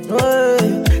baby.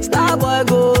 Star boy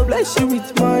go bless you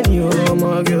with money, oh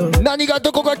my girl. 何が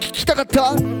どこが聞きたかっ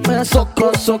た？そ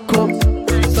こ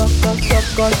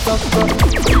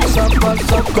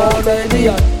baby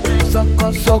や。そ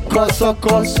こ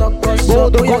も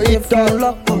うどこ行った？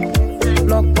ロッコ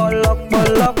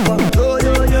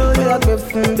やべふ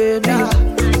んベビー。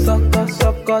そ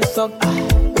こ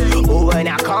Oh, when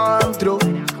I come through,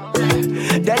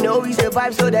 they know we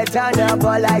survive, so they turn up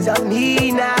all eyes on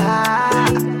me now.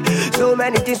 So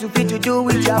many things we fit to do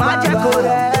with your magical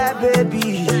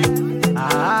baby.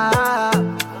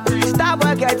 Stop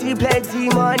getting plenty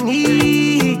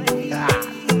money.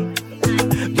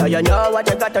 Yeah, you know what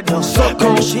you gotta do.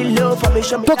 She love for me,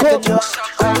 show me how to do.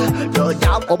 No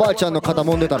doubt. おばあちゃんの肩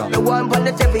揉んでたら The one on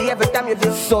the TV every time you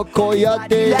do. そこやっ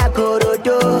て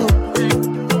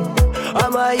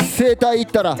整体行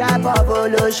ったら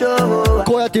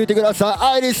こうやって言ってください。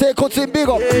アイリス整骨院ビ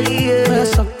ゴ。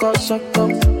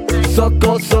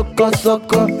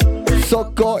そ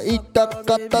こ行った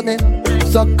かったね。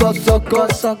そこ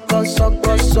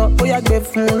やべ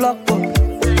ふんロッコ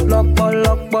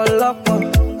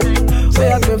そ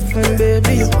やべふんベビ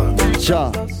ー。じゃ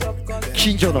あ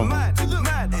近所の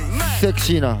セク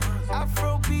シーな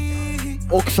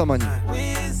奥様に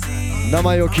名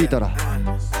前を聞いたら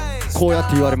こうやっ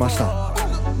て言われました。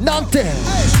なんて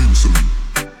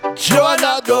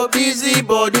Joanna go busy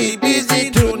body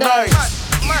busy tonight.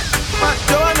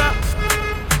 Joanna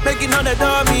making all the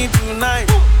dummy tonight.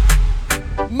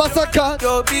 まさか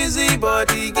Your busy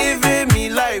body giving me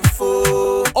life,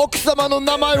 oh. 奥様の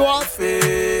名前は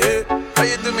How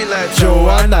you do me like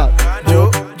Joanna?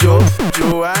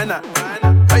 Joanna.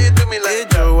 How you do me like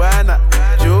Joanna?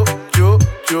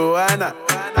 Joanna.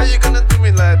 How you gonna do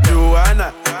me like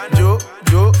Joanna?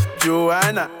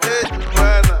 Joanna.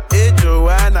 Hey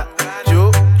Joanna.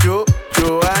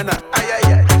 Joanna. Ay.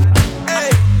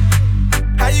 Hey.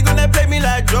 How you gonna play me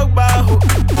like Drogba?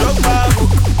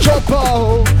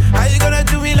 How you gonna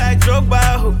do me like Drogba?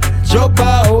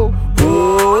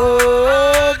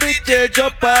 Oh, DJ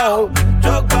Drogba.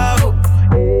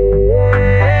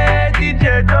 DJ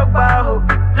Drogba.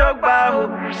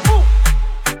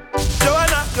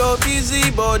 Joanna, your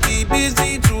busy body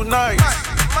busy tonight.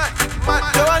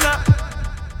 Joanna,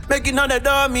 making all the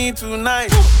dummy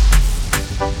tonight.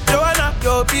 Joanna,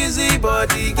 your busy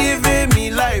body giving me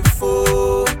life,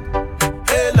 oh.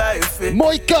 Hey, life, eh. も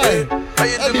う一回 How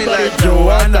you do me like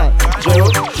Joanna?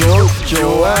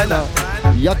 Joanna.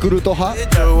 ヤクルト派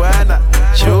Joanna.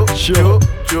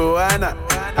 Joanna.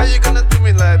 How you gonna do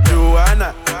me like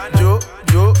Joanna?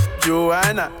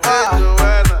 Joanna.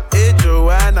 Hey,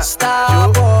 Joanna.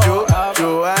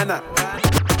 Joanna.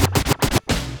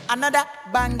 Another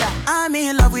banger. I'm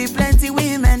in love with plenty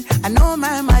women. I know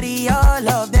my marry all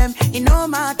of them. It no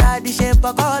matter the shape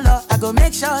or color. I go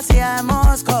make sure say I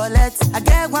must collect. I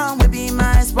get one will be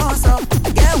my sponsor. I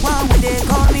get one where they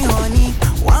call me honey.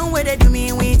 One where they do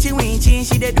me winchy.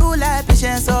 She they do like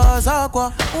patience or so.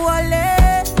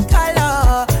 Wale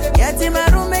color. Get in my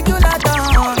room make you lot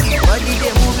on. Body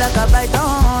they move like a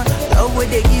python. Love where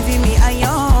they giving me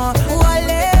iron.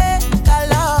 Wale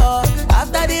color.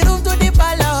 After the room to the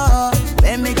palace.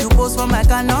 Then make you pose for my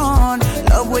canon.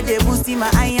 Love where they boosting my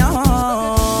iron.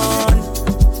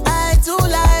 I too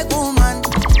like woman.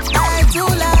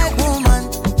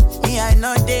 Me I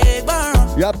know they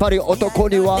burn. やっぱり男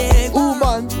にはウー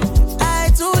マン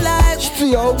必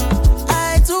要。ウ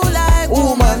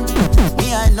ーマン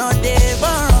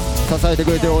支えて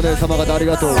くれてるお姉様方あり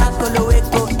がとう。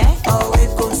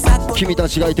君た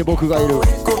ちがいて僕がいる。レ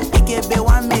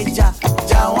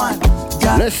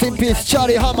ッスンピースチャー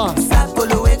リーハマー。札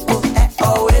幌へ行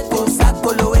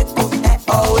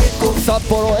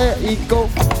こ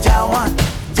う。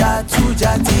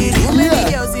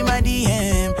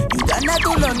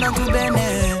To London to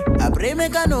Benin, I pray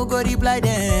make I no go reply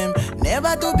them.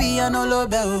 Never to be an all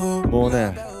over. もう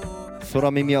ね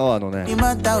空耳アワーのね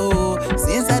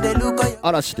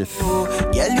嵐です。ア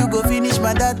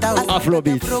フロ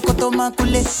ビーツ。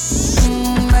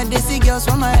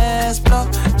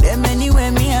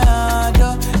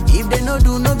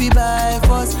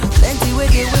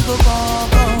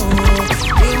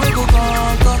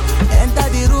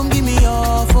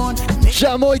じ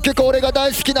ゃあもう一曲俺が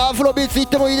大好きなアフロビーツいっ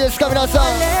てもいいですか皆さん。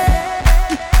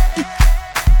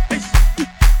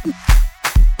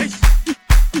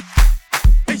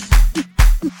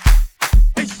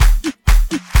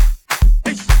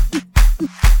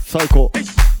最高。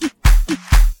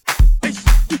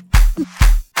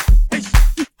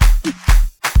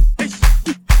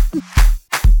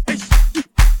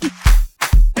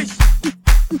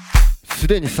す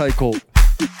でに最高。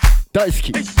大好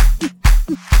き。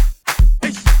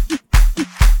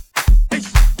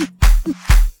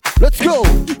Let's go!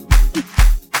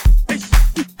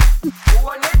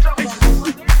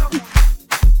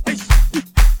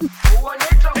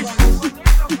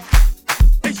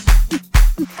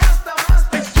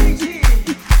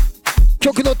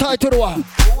曲のタイトルは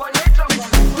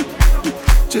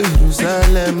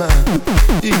Jerusalem,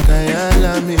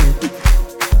 Ikayalami,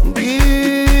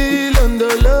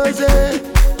 Gilondoloze,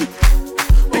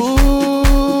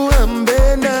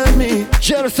 Ambenami,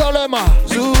 Jerusalem,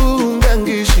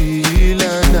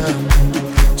 Zungangishilana,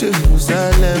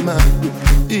 Jerusalem,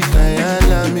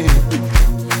 Ikayalami,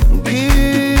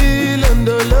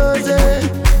 Gilondoloze,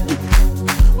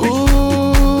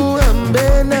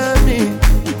 Ambenami,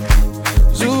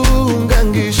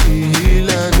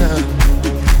 Zungangishilana.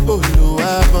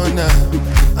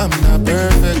 I'm not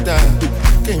perfect, I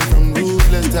came from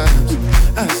ruthless times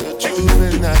as a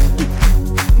juvenile.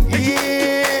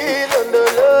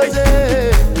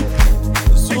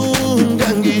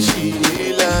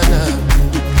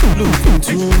 Look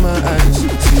into my eyes,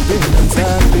 see pain and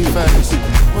sacrifice.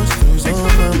 What's those on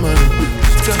my mind?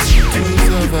 Just to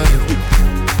survive.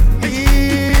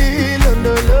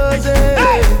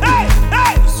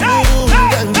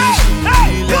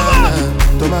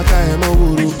 Tomaka emo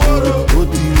wuru,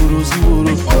 oti wuru si wuru,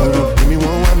 emi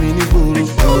won wa mi ni wuru,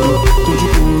 toju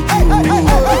kuru ki wuru,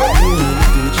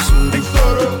 teji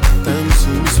suru, time si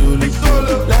mi sulu,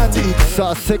 lati.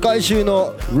 さあ世界中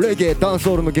のレゲエダンス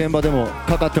ホールの現場でも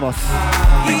かかってます。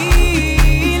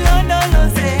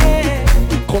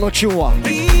このチューンは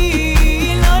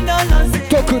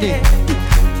特に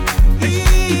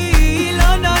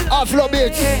アフロビ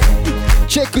ーツ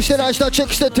チェックしてない人はチェッ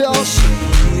クしてってよ。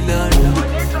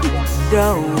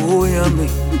Dawo yami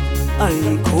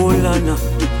ayikholana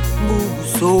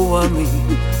buso wami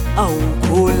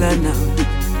awukholana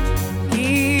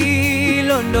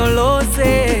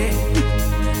ilondoloze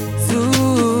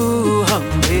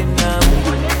zuhambe nami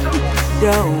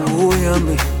dawo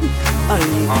yami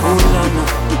ayikholana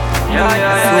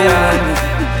buso wami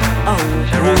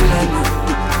awukholana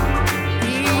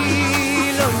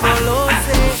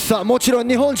ilondoloze さあもちろん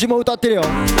日本人も歌ってるよ。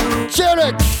チェレ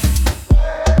ックス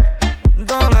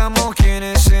誰も気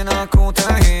にしなくて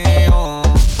いいよ。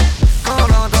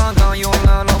体が揺れる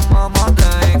ままで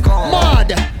いこう。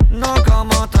仲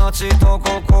間たちと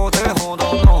ここでほ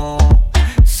どの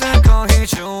世界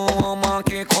中を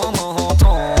巻き込むほ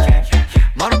ど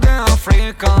まるでアフ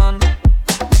リカン。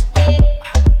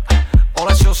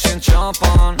俺出身ジャ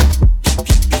パン。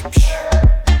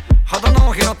肌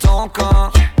の色とか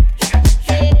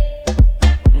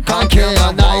関係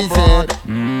はないぜ。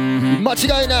間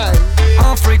違いない。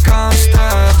African step,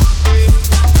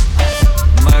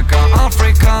 make an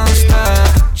African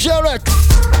step. Jarek.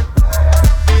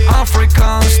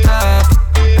 African step.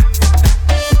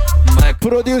 プ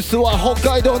ロデュースは北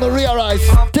海道の Realize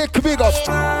Tech Big Up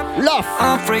Laugh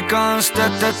African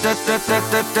step,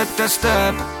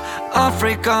 step.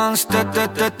 African step, step.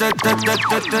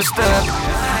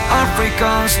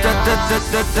 African step,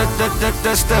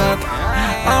 step.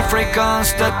 African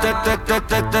step,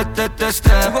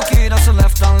 step. 動き出す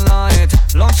left and right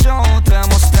論調で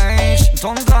もステージ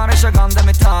飛んだりしゃがんで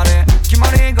みたり決ま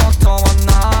り事は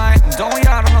ないどう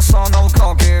やるのその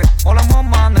動き俺も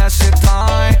真似し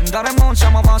たい誰も邪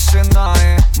魔はしない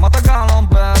またガロン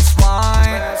ベースフラ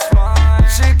イ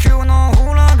地球の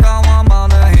裏側ま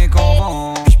で行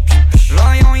こう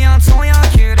ライオンやゾや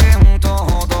キリンと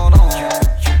踊ろう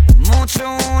夢中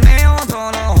に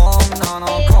踊る女の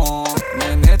子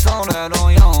耳取れる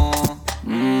よ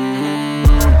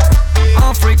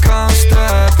African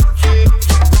step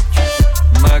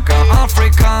Make an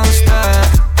African step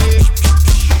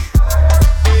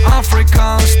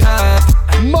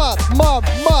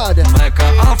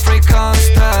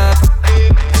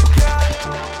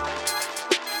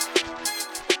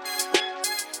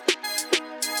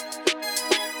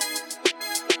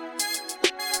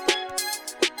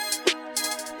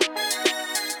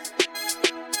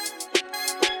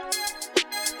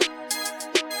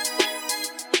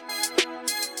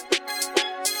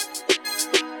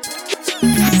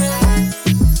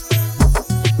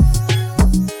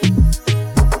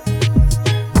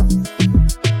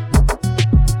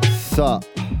さあ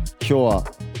今日は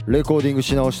レコーディング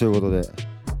し直しということで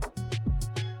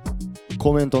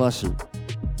コメントなし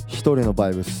一人のバ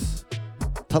イブス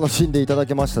楽しんでいただ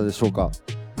けましたでしょうか。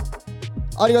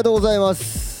ありがとうございま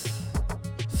す。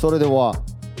それでは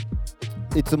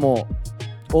いつも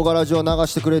オガラジを流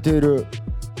してくれている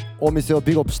お店を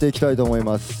ビッグアップしていきたいと思い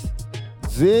ます。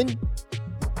全員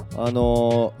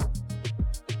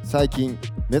最近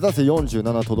目指せ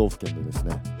47都道府県でです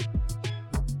ね、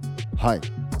はい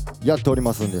やっており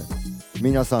ますんで、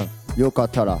皆さんよかっ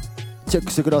たらチェッ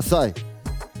クしてください。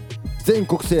全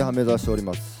国制覇目指しており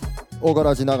ます。オガ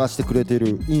ラジ流してくれてい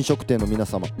る飲食店の皆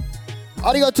様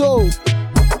ありがとう。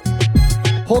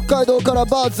北海道から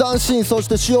バー斬新、そし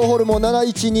て塩ホルモン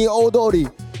712大通り、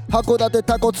函館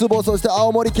タコツボ、そして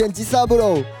青森県地三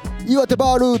郎、岩手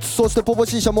バールーツ、そしてポポ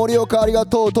シーシャ盛岡ありが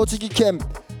とう。栃木県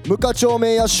無価町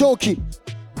名や正気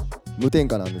無添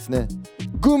加なんですね。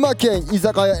群馬県居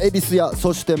酒屋恵比寿屋、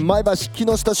そして前橋木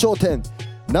下商店、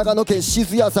長野県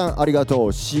静屋さんありがと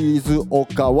う。静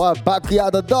岡はバックヤ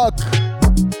ードドッグ、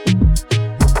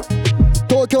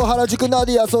東京原宿ナ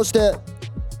ディア、そして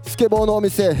スケボーのお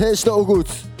店兵士とウグー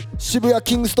ツ、渋谷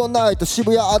キングストンナイト、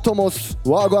渋谷アトモス、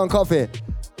ワーグワンカフェ、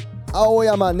青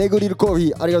山ネグリルコーヒ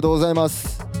ーありがとうございま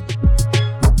す。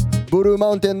ブルー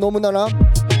マウンテン飲むなら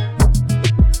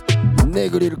ネ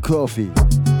グリルコーヒ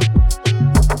ー、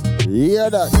いや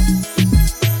だ。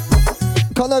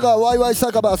神奈川ワイワイ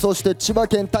酒場、そして千葉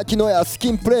県滝野屋スキ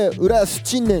ンプレイ、浦安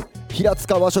陳年、平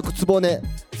塚和食つぼね、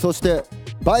そして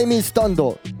バイミースタン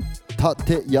ド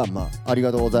立山あり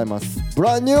がとうございます。ブ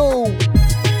ランニュ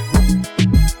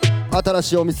ー新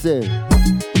しいお店、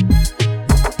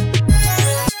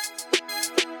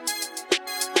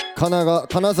金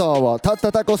沢はタッタ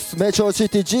タコスメチョシ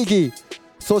ティジギー、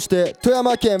そして富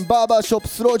山県バーバーショップ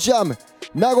スロージャム、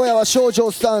名古屋は少女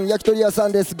さん焼き鳥屋さ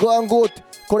んです。ゴアンゴート、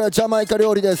これはジャマイカ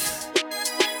料理です。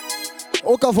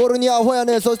オカフォルニアホヤ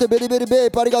ネ、そしてベリベリベ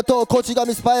イプありがとう。こちが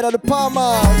みスパイラルパー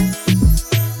マー、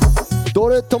ど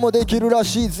れともできるら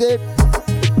しいぜ。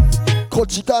こ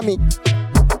ちがみ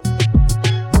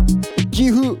岐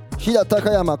阜飛騨高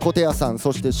山小手屋さん、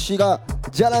そして滋賀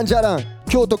じゃらんじゃらん、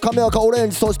京都亀岡オレ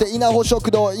ンジ、そして稲穂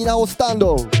食堂稲穂スタン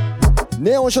ド、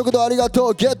ネオン食堂ありがと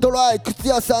う。ゲットライ靴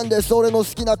屋さんです。俺の好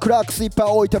きなクラックスいっぱい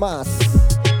置いてます。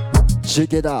チェ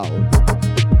ケダウ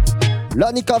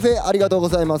ラニカフェありがとうご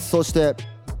ざいます。そして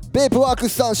ベープワーク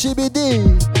スさん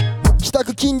CBD 北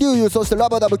区金龍湯、そしてラ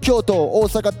バダブ京都、大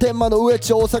阪天満の上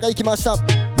地大阪行きました。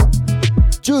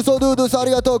ジューソードゥードゥさんあ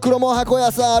りがとう。黒門箱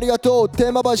屋さんありがとう。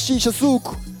天満橋シーシャスー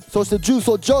ク、そしてジュー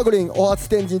ソージョグリン、お初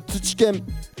天神土県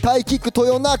タイキック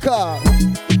豊中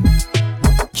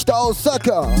北大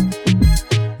阪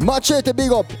マチェーテビ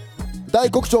ゴップ大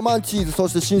黒町マンチーズ、そ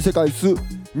して新世界ス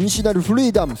西成フリ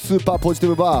ーダムスーパーポジティ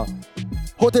ブバー、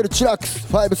ホテルチラックス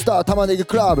5スター玉ねぎ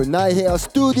クラブナイヘアス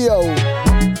タジオ、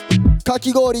か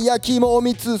き氷焼き芋お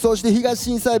みつ、そして東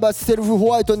心斎橋セルフホ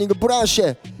ワイトニングブランシ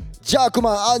ェ、ジャーク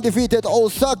マンアンディフィーテッド大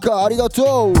阪ありが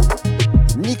とう。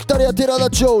肉タレや寺田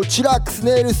町チラックス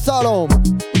ネイルサロン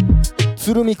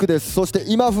鶴見区です。そして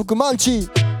今福マンチ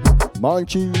羽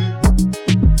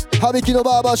引きの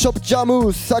バーバーショップジャム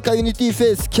ース坂ユニティフ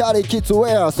ェイスキャリーキッズウ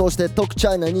ェア、そして特チ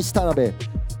ャイナ西田辺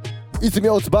泉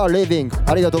大津バーリビング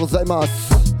ありがとうございます。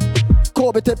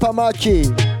神戸鉄板マーキ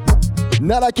ー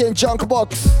奈良県ジャンクボッ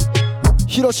クス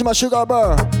広島シュガー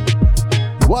バ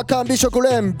ー和漢美食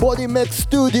レンボディメックス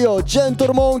タジオジェント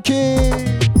ルモンキ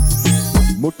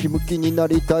ー、ムキムキにな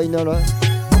りたいなら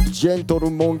ジェント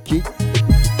ルモンキー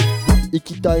行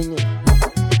きたいね、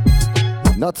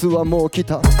夏はもう来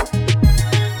た。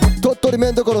鳥取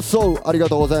めんどころそうありが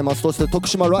とうございます。そして徳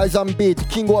島ライザンビート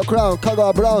キングオアクラウン香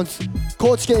川ブラウンズ、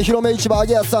高知県広め市場揚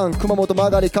げ屋さん、熊本曲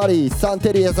がりカリーサン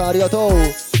テリアさんありがとう。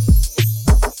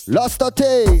ラスタテ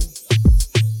イ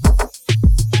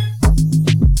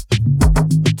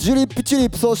ジュリップチリッ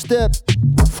プ、そして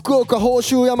福岡宝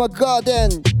州山ガーデン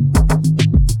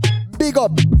ビッグアッ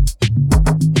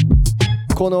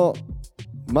プ、この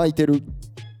巻いてる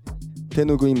手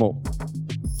ぬぐいも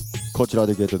こちら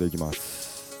でゲットできます。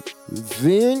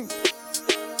全員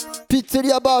ピッツェ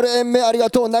リアバール延命ありが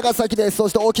とう長崎です。そ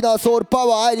して沖縄ソウルパ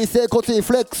ワーアイリ整骨院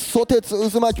フレックスソテツ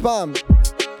渦巻きパン、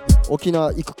沖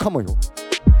縄行くかもよ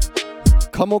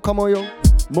かもよ、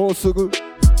もうすぐ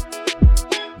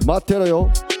待ってろよ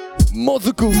も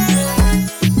ずく、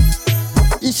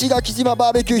石垣島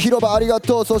バーベキュー広場ありが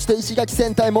とう。そして石垣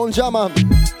戦隊モンジャーマン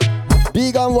ビ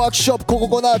ーガンワークショップコ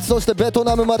コナッツ、そしてベト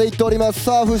ナムまで行っております。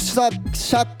サーフシャッ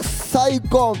ク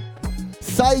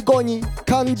最後に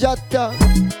噛んじゃったあ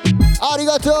り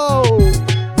がとう。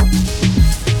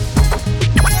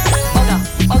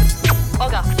オ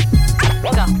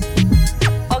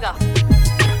ガ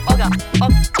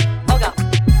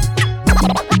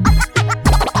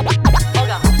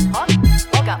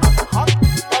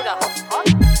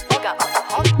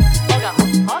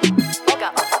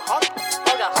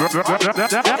う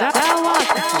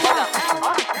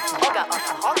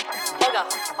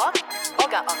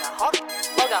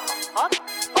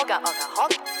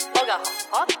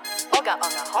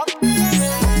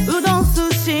どん寿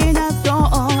司納豆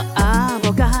ア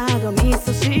ボカド味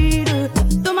噌汁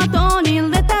トマトに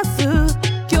レタス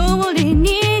きゅうり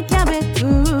にキャベ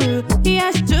ツ冷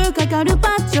やし中華カル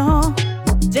パッチョ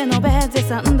ジェノベーゼ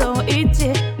サンドイッ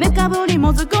チメカブリ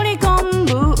もずくり昆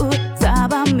布サ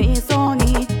バ味噌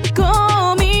煮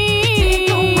込みち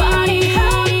くわり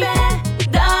はんぺ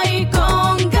大根が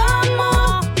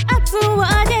も厚揚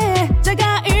げじゃ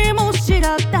がいも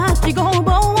白滝ご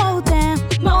ぼう天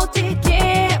もちきう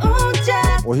ちゃ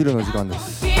お昼の時間で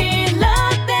す。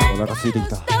お腹空いてき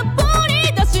た。たっぷ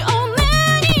りだしおめ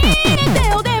に入れ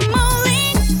ておでん盛り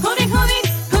ふりふり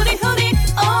ふりふり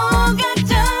おが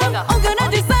ちゃんおがら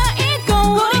じ最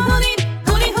高ふりふり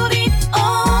ふりふりお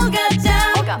がちゃ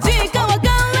ん時間わか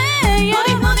れやふ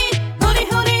りふりふり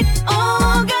ふりお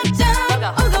がちゃんお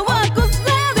がワークスレ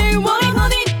ディふりふ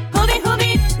りふりふ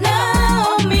り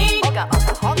なおみ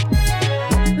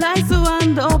ライス&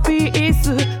ピー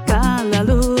スカラ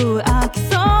ルアキ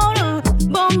ソール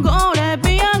ボンゴレ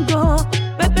ビアンゴ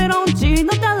ペペロンチー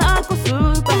ノたらこス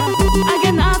ーパー揚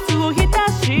げナスを浸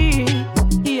し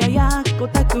冷ややっこ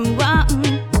たくあん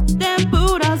天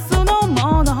ぷらその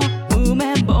もの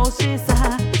梅干し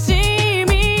刺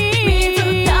身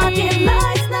水炊き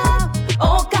ライスな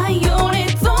おかゆに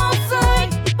雑炊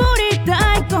ぶり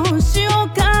大根塩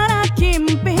辛きん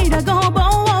ぴらごぼ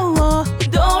う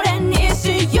どれに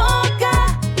しようか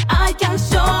I can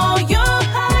show you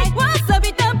high わさ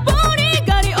びたっぷり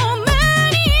ガリ多め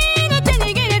にの手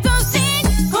握り寿司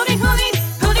ふりふり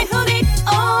ふりふりお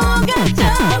がちゃ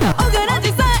んおがら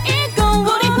じ最高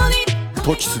ふりふり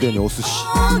時すでにお寿司。お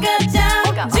がち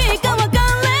ゃん時間わか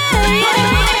れふり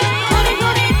ふ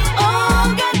りお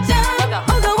がちゃんおが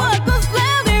ワークスレ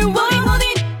ディふり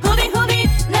ふり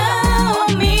な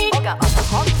おみおが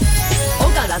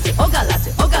ラジおがラ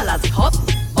ジおがラジホッ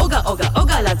おがおがお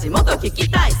がラジもっと聞き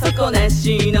たいそこね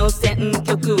しの選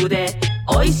曲で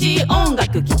おいしい音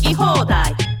楽聴き放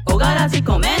題おがラジ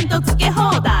コメントつけ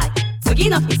放題次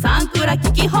の日サンクラ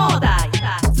聴き放題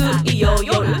水曜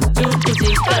夜19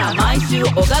時から毎週お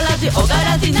がラジおが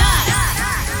ラジナイ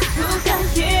フカ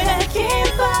ヒレキン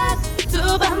パツ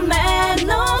バメ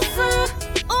の巣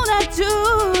うな重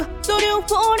トリュフ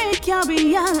ォリキャ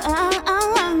ビア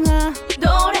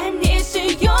どれにし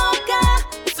ようか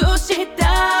寿司食べたいわ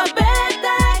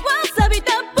さび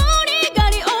たっぷりガ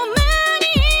リ多めに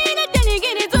入れて握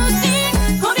り寿司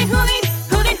ふりふり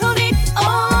ふりふりお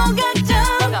がちゃ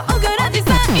んおがらじ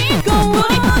最高ふ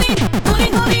りふりふり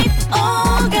ふりお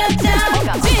がちゃ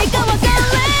ん時間わかれ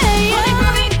ふり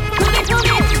ふりふりふり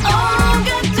おが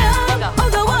ちゃんおが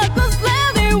ワークスレ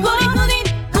ディふりふり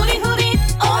ふりふり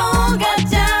おが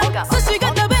ちゃん寿司が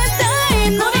食べたい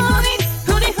のりふり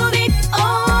ふりふりお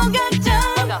がちゃ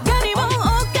んガリもおか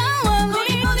わ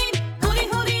りふりふりふ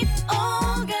りお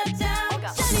がちゃん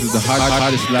This is the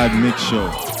hottest live mix show.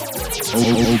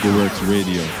 Ogaworks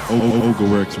Radio.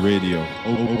 Ogaworks Radio.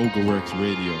 Ogaworks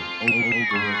Radio.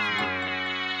 Ogaworks Radio.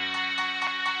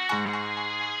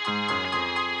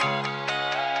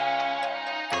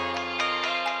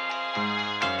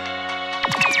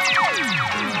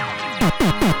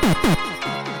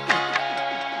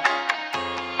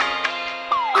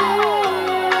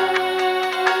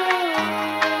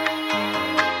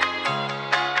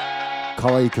 Kawaii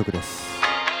可愛い曲です。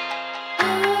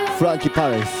フランキー・パ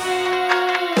レス。よ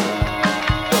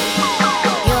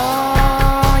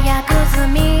うやく済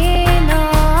みの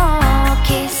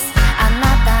キスあな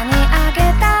たにあげ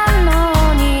た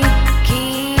のに気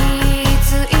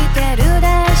づいてるで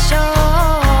しょう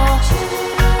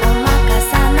ごまか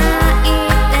さない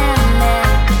でね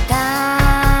た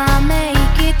め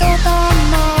息とと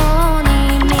もに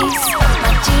ミス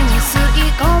街に吸い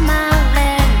込まれ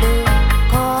る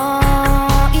恋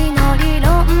の理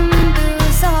論武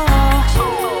装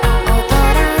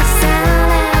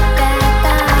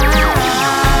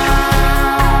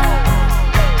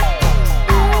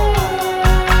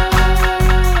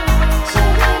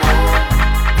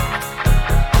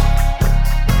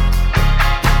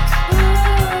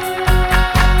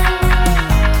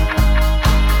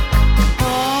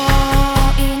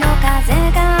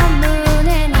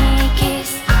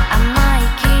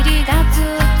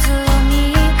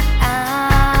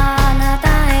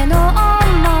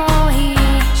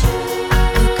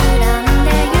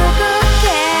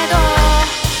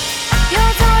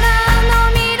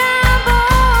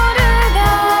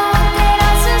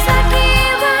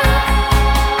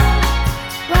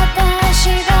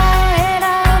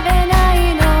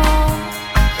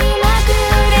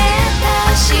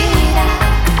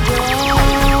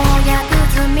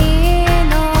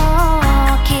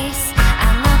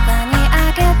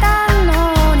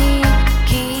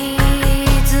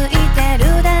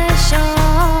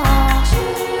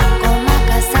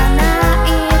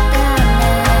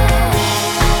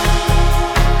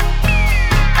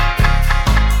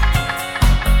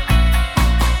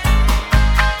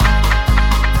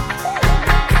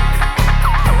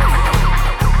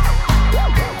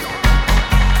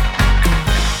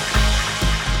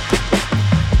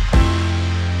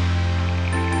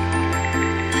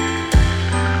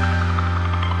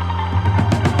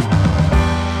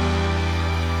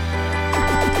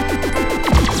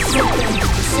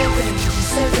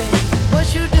What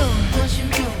you doing?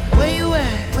 Where you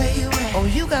at? Oh,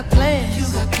 you got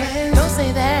plans. Don't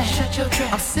say that. Shut your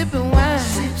trap. I'm sipping wine.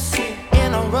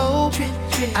 In a robe.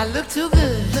 I look too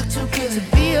good to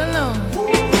be alone.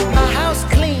 My house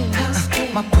clean.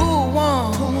 My pool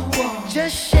warm.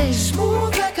 Just shake.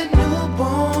 Smooth like a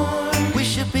newborn. We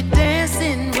should be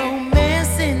dancing,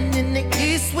 romancing in the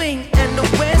east wing and the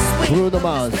west wing. Bruno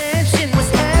Mars. Mansion, what's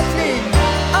happening?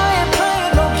 I ain't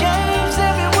playing no games.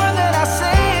 Every word that I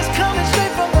say is coming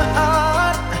straight from the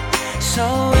heart. So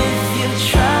if you're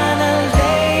trying to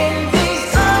lay in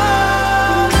these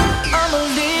arms, I'ma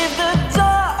leave the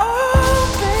door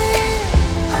open.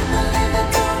 I'ma leave the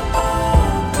door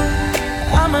open.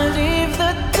 I'ma leave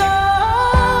the door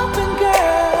open,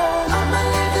 girl. I'ma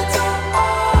leave the door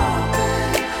open.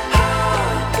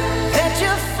 That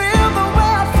you feel the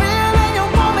way I feel and you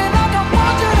want me like I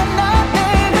want you tonight,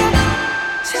 baby.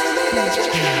 Tell me that you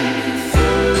can be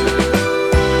free.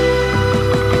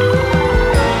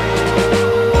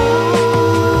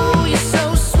 Ooh, you're so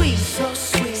sweet, so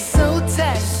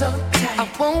tight. I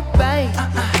won't bite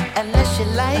unless you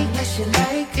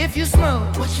like. If you smoke,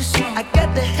 I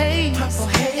got the haze.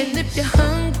 And if you're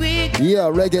hungry, いや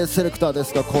レゲエセレクターで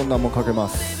すがこんなんもかけま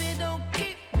す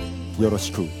よろ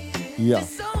しくいや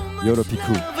よろぴ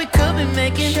く we could be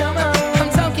making. I'm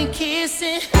talking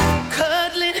kissing,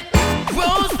 cuddling,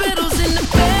 rose petals in the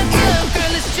bathtub.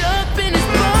 Girl, it's jumping, it's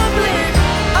bubbling.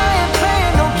 I ain't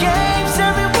playing no games.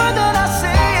 Every word that I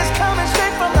say is coming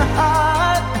straight from the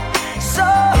heart. So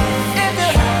if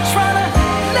you're trying to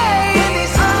lay in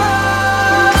these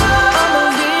arms, I'ma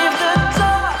leave the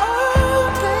door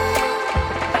open.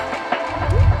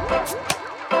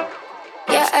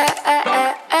 Yeah,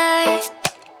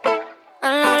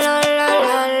 la la la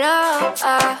la la.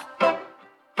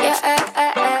 Yeah,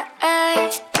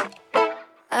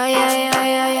 ay, ay,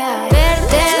 ay, ay, ay.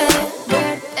 Verte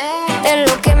es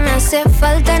lo que me hace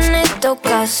falta en esta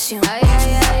ocasión.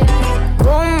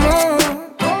 ¿Cómo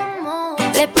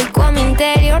le explico a mi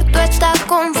interior toda esta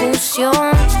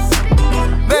confusión?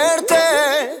 Verte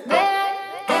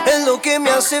es lo que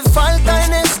me hace falta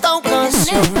en esta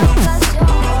ocasión.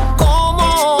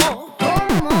 ¿Cómo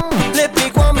le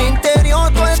explico a mi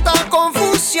interior toda esta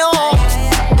confusión?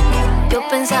 Yo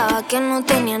pensaba que no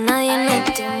tenía nadie en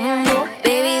este mundo.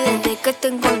 Baby, desde que te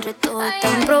encontré todo es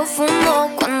tan profundo.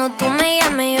 Cuando tú me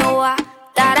llames yo voy a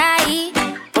estar ahí,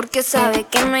 porque sabes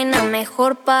que no hay nada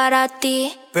mejor para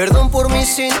ti. Perdón por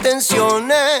mis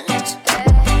intenciones,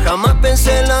 jamás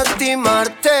pensé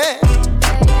lastimarte.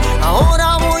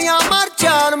 Ahora voy a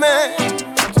marcharme,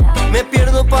 me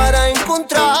pierdo para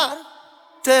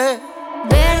encontrarte.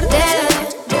 Verte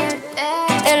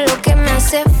es lo que me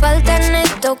hace falta en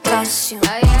esta ocasión.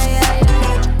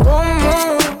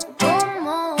 ¿Cómo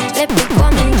le explico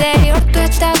a mi interior toda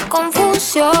esta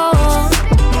confusión?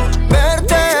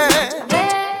 Verte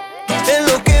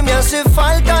es lo que me hace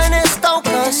falta en esta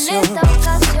ocasión.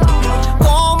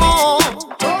 ¿Cómo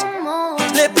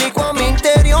le explico a mi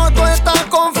interior toda esta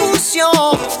confusión?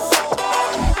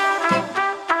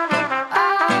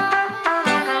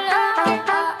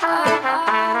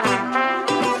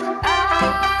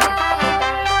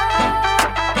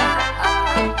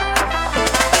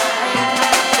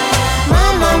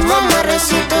 Mamá,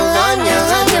 recito,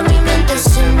 daña mi mente,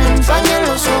 se me empañan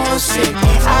los ojos si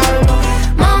te hablo.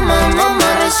 Mamá,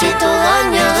 recito,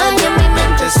 daña mi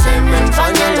mente, se me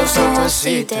empañan los ojos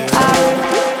si te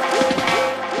hablo.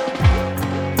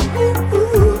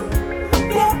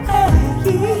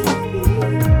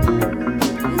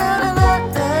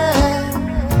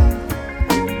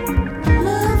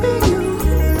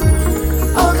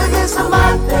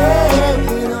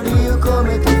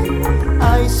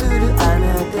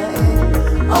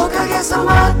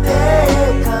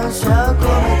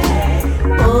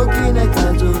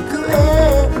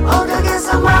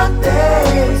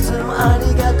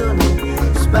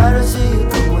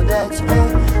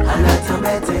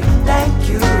 Thank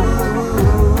you.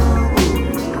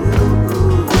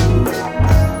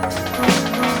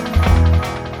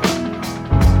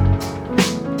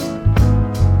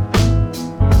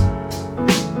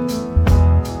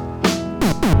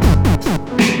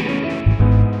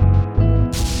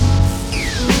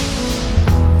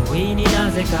不意にな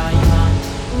ぜか今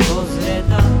訪れ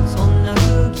たそんな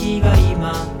空気が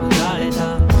今流れ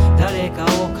た誰か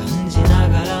を感じな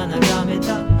がら眺め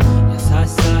た優し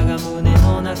さが胸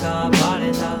の中暴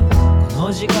れたこ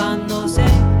の時間のせい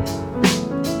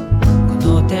こ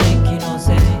の天気の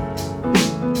せい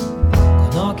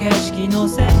この景色の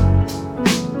せいこ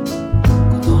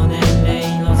の年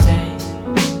齢のせい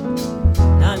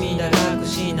涙隠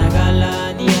しなが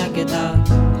らにやけた言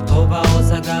葉を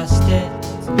探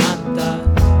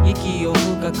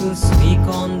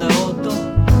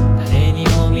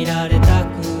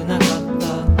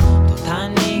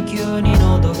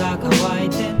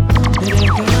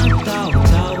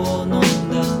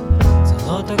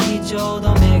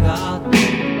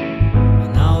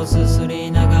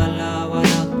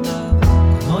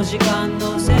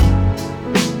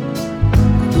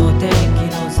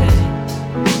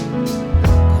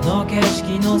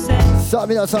さあ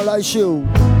皆さん来週そうい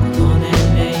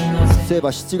え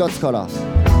ば7月から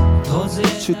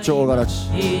出張がらち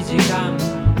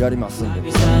やりますんで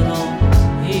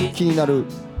気になる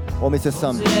お店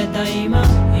さんリン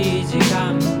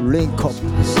クアップ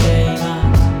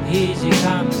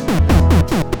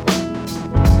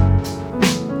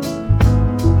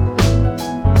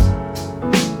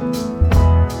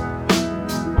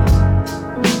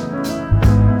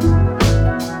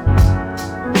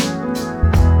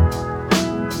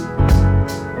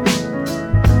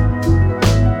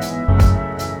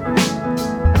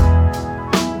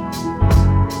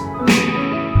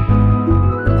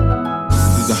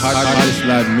Hottest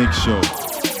live mix show.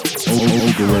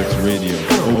 Ogaworks Radio.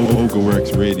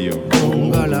 Ogaworks Radio.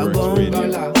 Ogaworks Radio.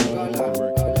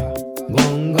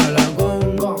 Gongala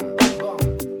gong gong.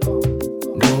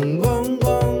 Gong gong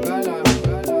gong.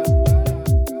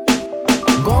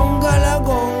 Gongala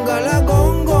gongala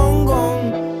gong gong gong.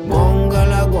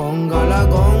 Gongala gongala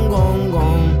gong gong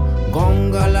gong.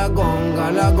 Gongala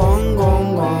gongala gong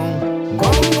gong gong.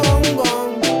 Gong gong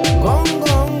gong. Gong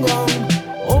gong gong.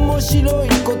 面白い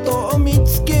ことを見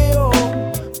つけよ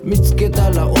う。見つけた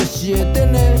ら教えて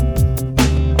ね。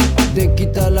でき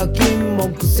たら金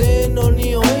木犀の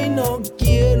匂いの消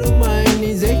える前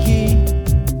にぜひ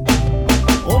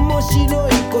面白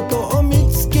いことを見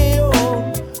つけよう。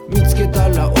見つけた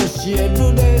ら教え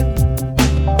るで。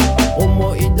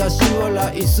思い出し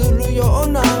笑いするよう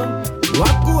なワ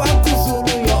クワクす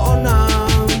るような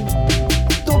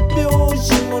突拍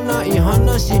子もない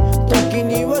話、時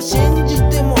には信じ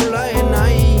てもらえな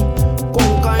い。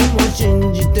今回も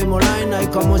信じてもらえない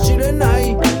かもしれな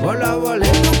い。笑われる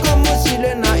かもし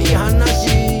れない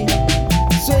話、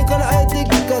それからあえて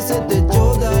聞かせてち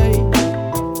ょうだい。違う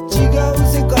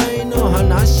世界の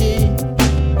話、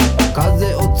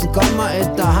風をつかまえ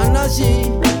た話、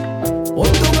音が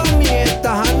見え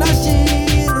た話。リ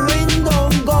ンドン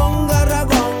ゴンガラ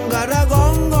ゴンガラゴ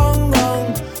ンゴンゴン。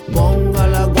ゴンガ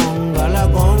ラゴンガラ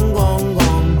ゴンゴンゴ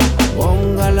ン。ゴ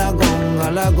ンガラゴンガ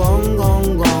ラゴンゴ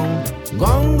ンゴン。ゴ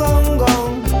ンゴンゴン。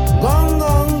ゴンゴ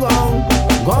ンゴン。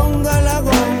ゴンガラ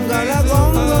ゴンガラゴン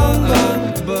ゴンゴン。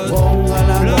ゴンガ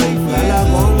ラゴンガラ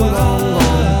ゴンゴンゴン。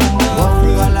ゴン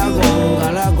ガラゴン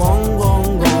ガラゴンゴン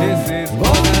ゴン。ゴンゴン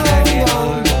ゴン。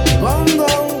ゴンゴン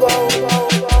ゴン。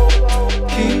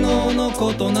昨日の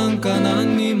ことなんか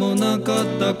何にもなかっ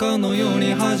たかのよう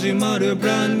に始まるブ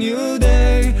ランニュー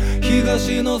デイ。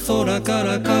東の空か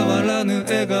ら変わらぬ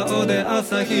笑顔で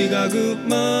朝日がグッ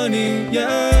マーニー、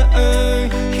yeah、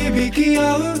響き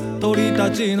合う鳥た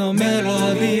ちのメ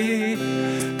ロディ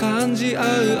ー、感じ合う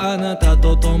あなた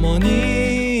と共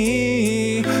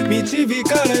に導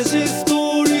かれしスト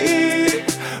ーリー。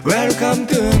 Welcome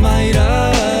to my life。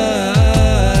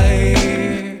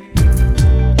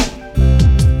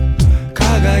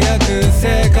 輝く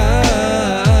世界、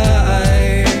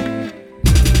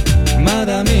ま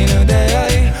だ見ぬ出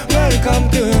会い。 Welcome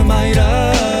to my life。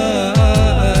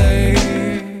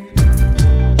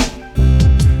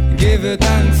 Give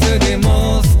thanks to the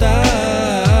most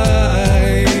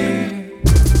high。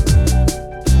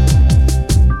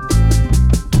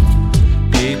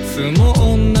 いつも同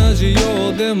じよ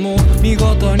うでも見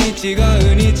事に違う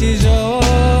日常、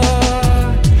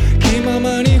気ま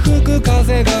まに吹く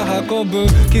風が運ぶ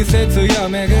季節や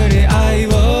巡り合い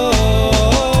を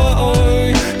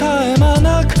絶え間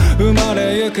なく生ま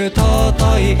れゆく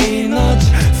尊い命、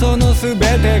そのすべ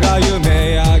てが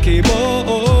夢や希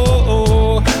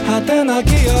望、果てな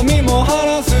き闇も晴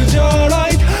らす Your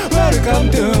light。 Welcome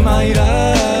to my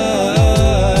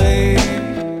life。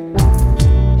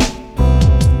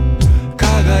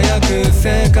 輝く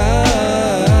世界、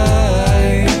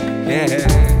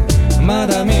yeah、ま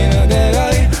だ見ぬ出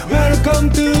会い。 Welcome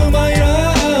to my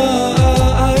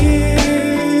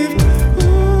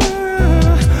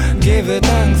life。Give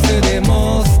thanks to the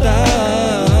most high。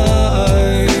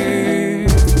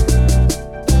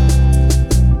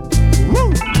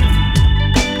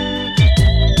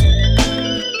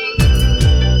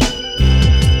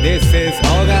 This is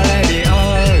Ogaworksradio。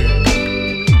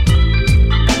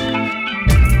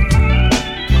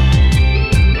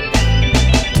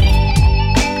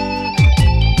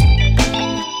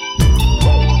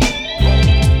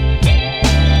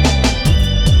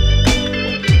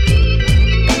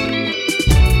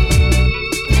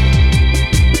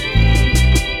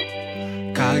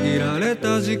 限られ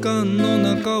た時間の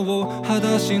中を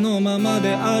裸足のまま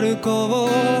で歩こ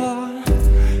う。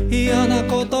嫌な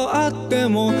ことあって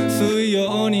も水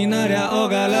曜になりゃオ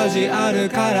ガラジある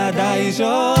から大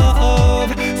丈夫。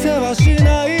世話し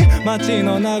ない街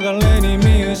の流れに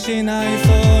見失い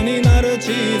そうになる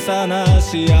小さな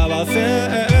幸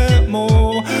せ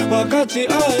も分かち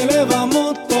合えれば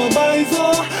もっと倍増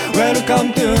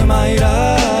Welcome to my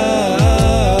life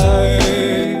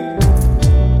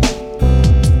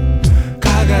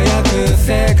輝く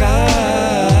世界、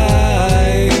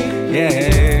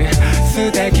yeah、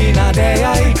素敵な出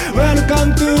会い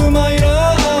Welcome to my life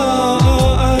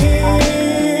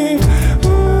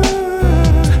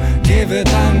Give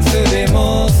thanks to the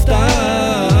most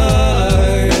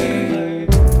high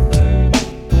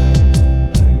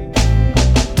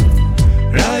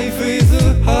Life is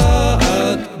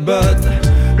hard but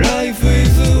life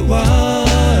is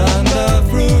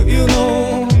wonderful you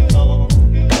know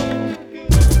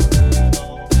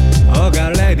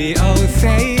Oga Radio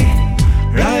say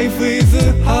Life is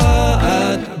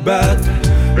hard but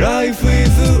life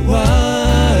is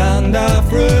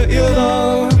wonderful you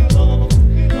know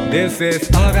This is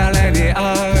Oga Radio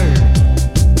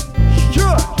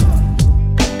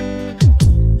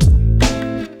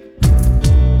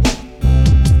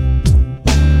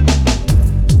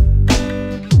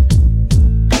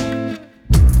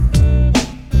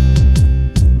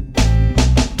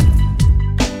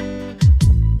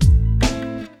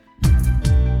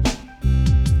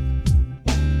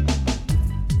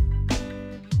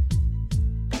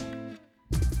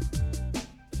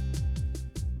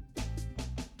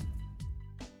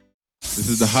This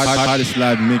is the hottest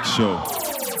live mix show.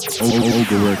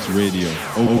 Ogaworks Radio.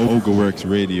 Ogaworks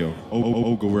Radio.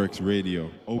 Ogaworks Radio.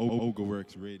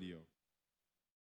 Ogaworks Radio.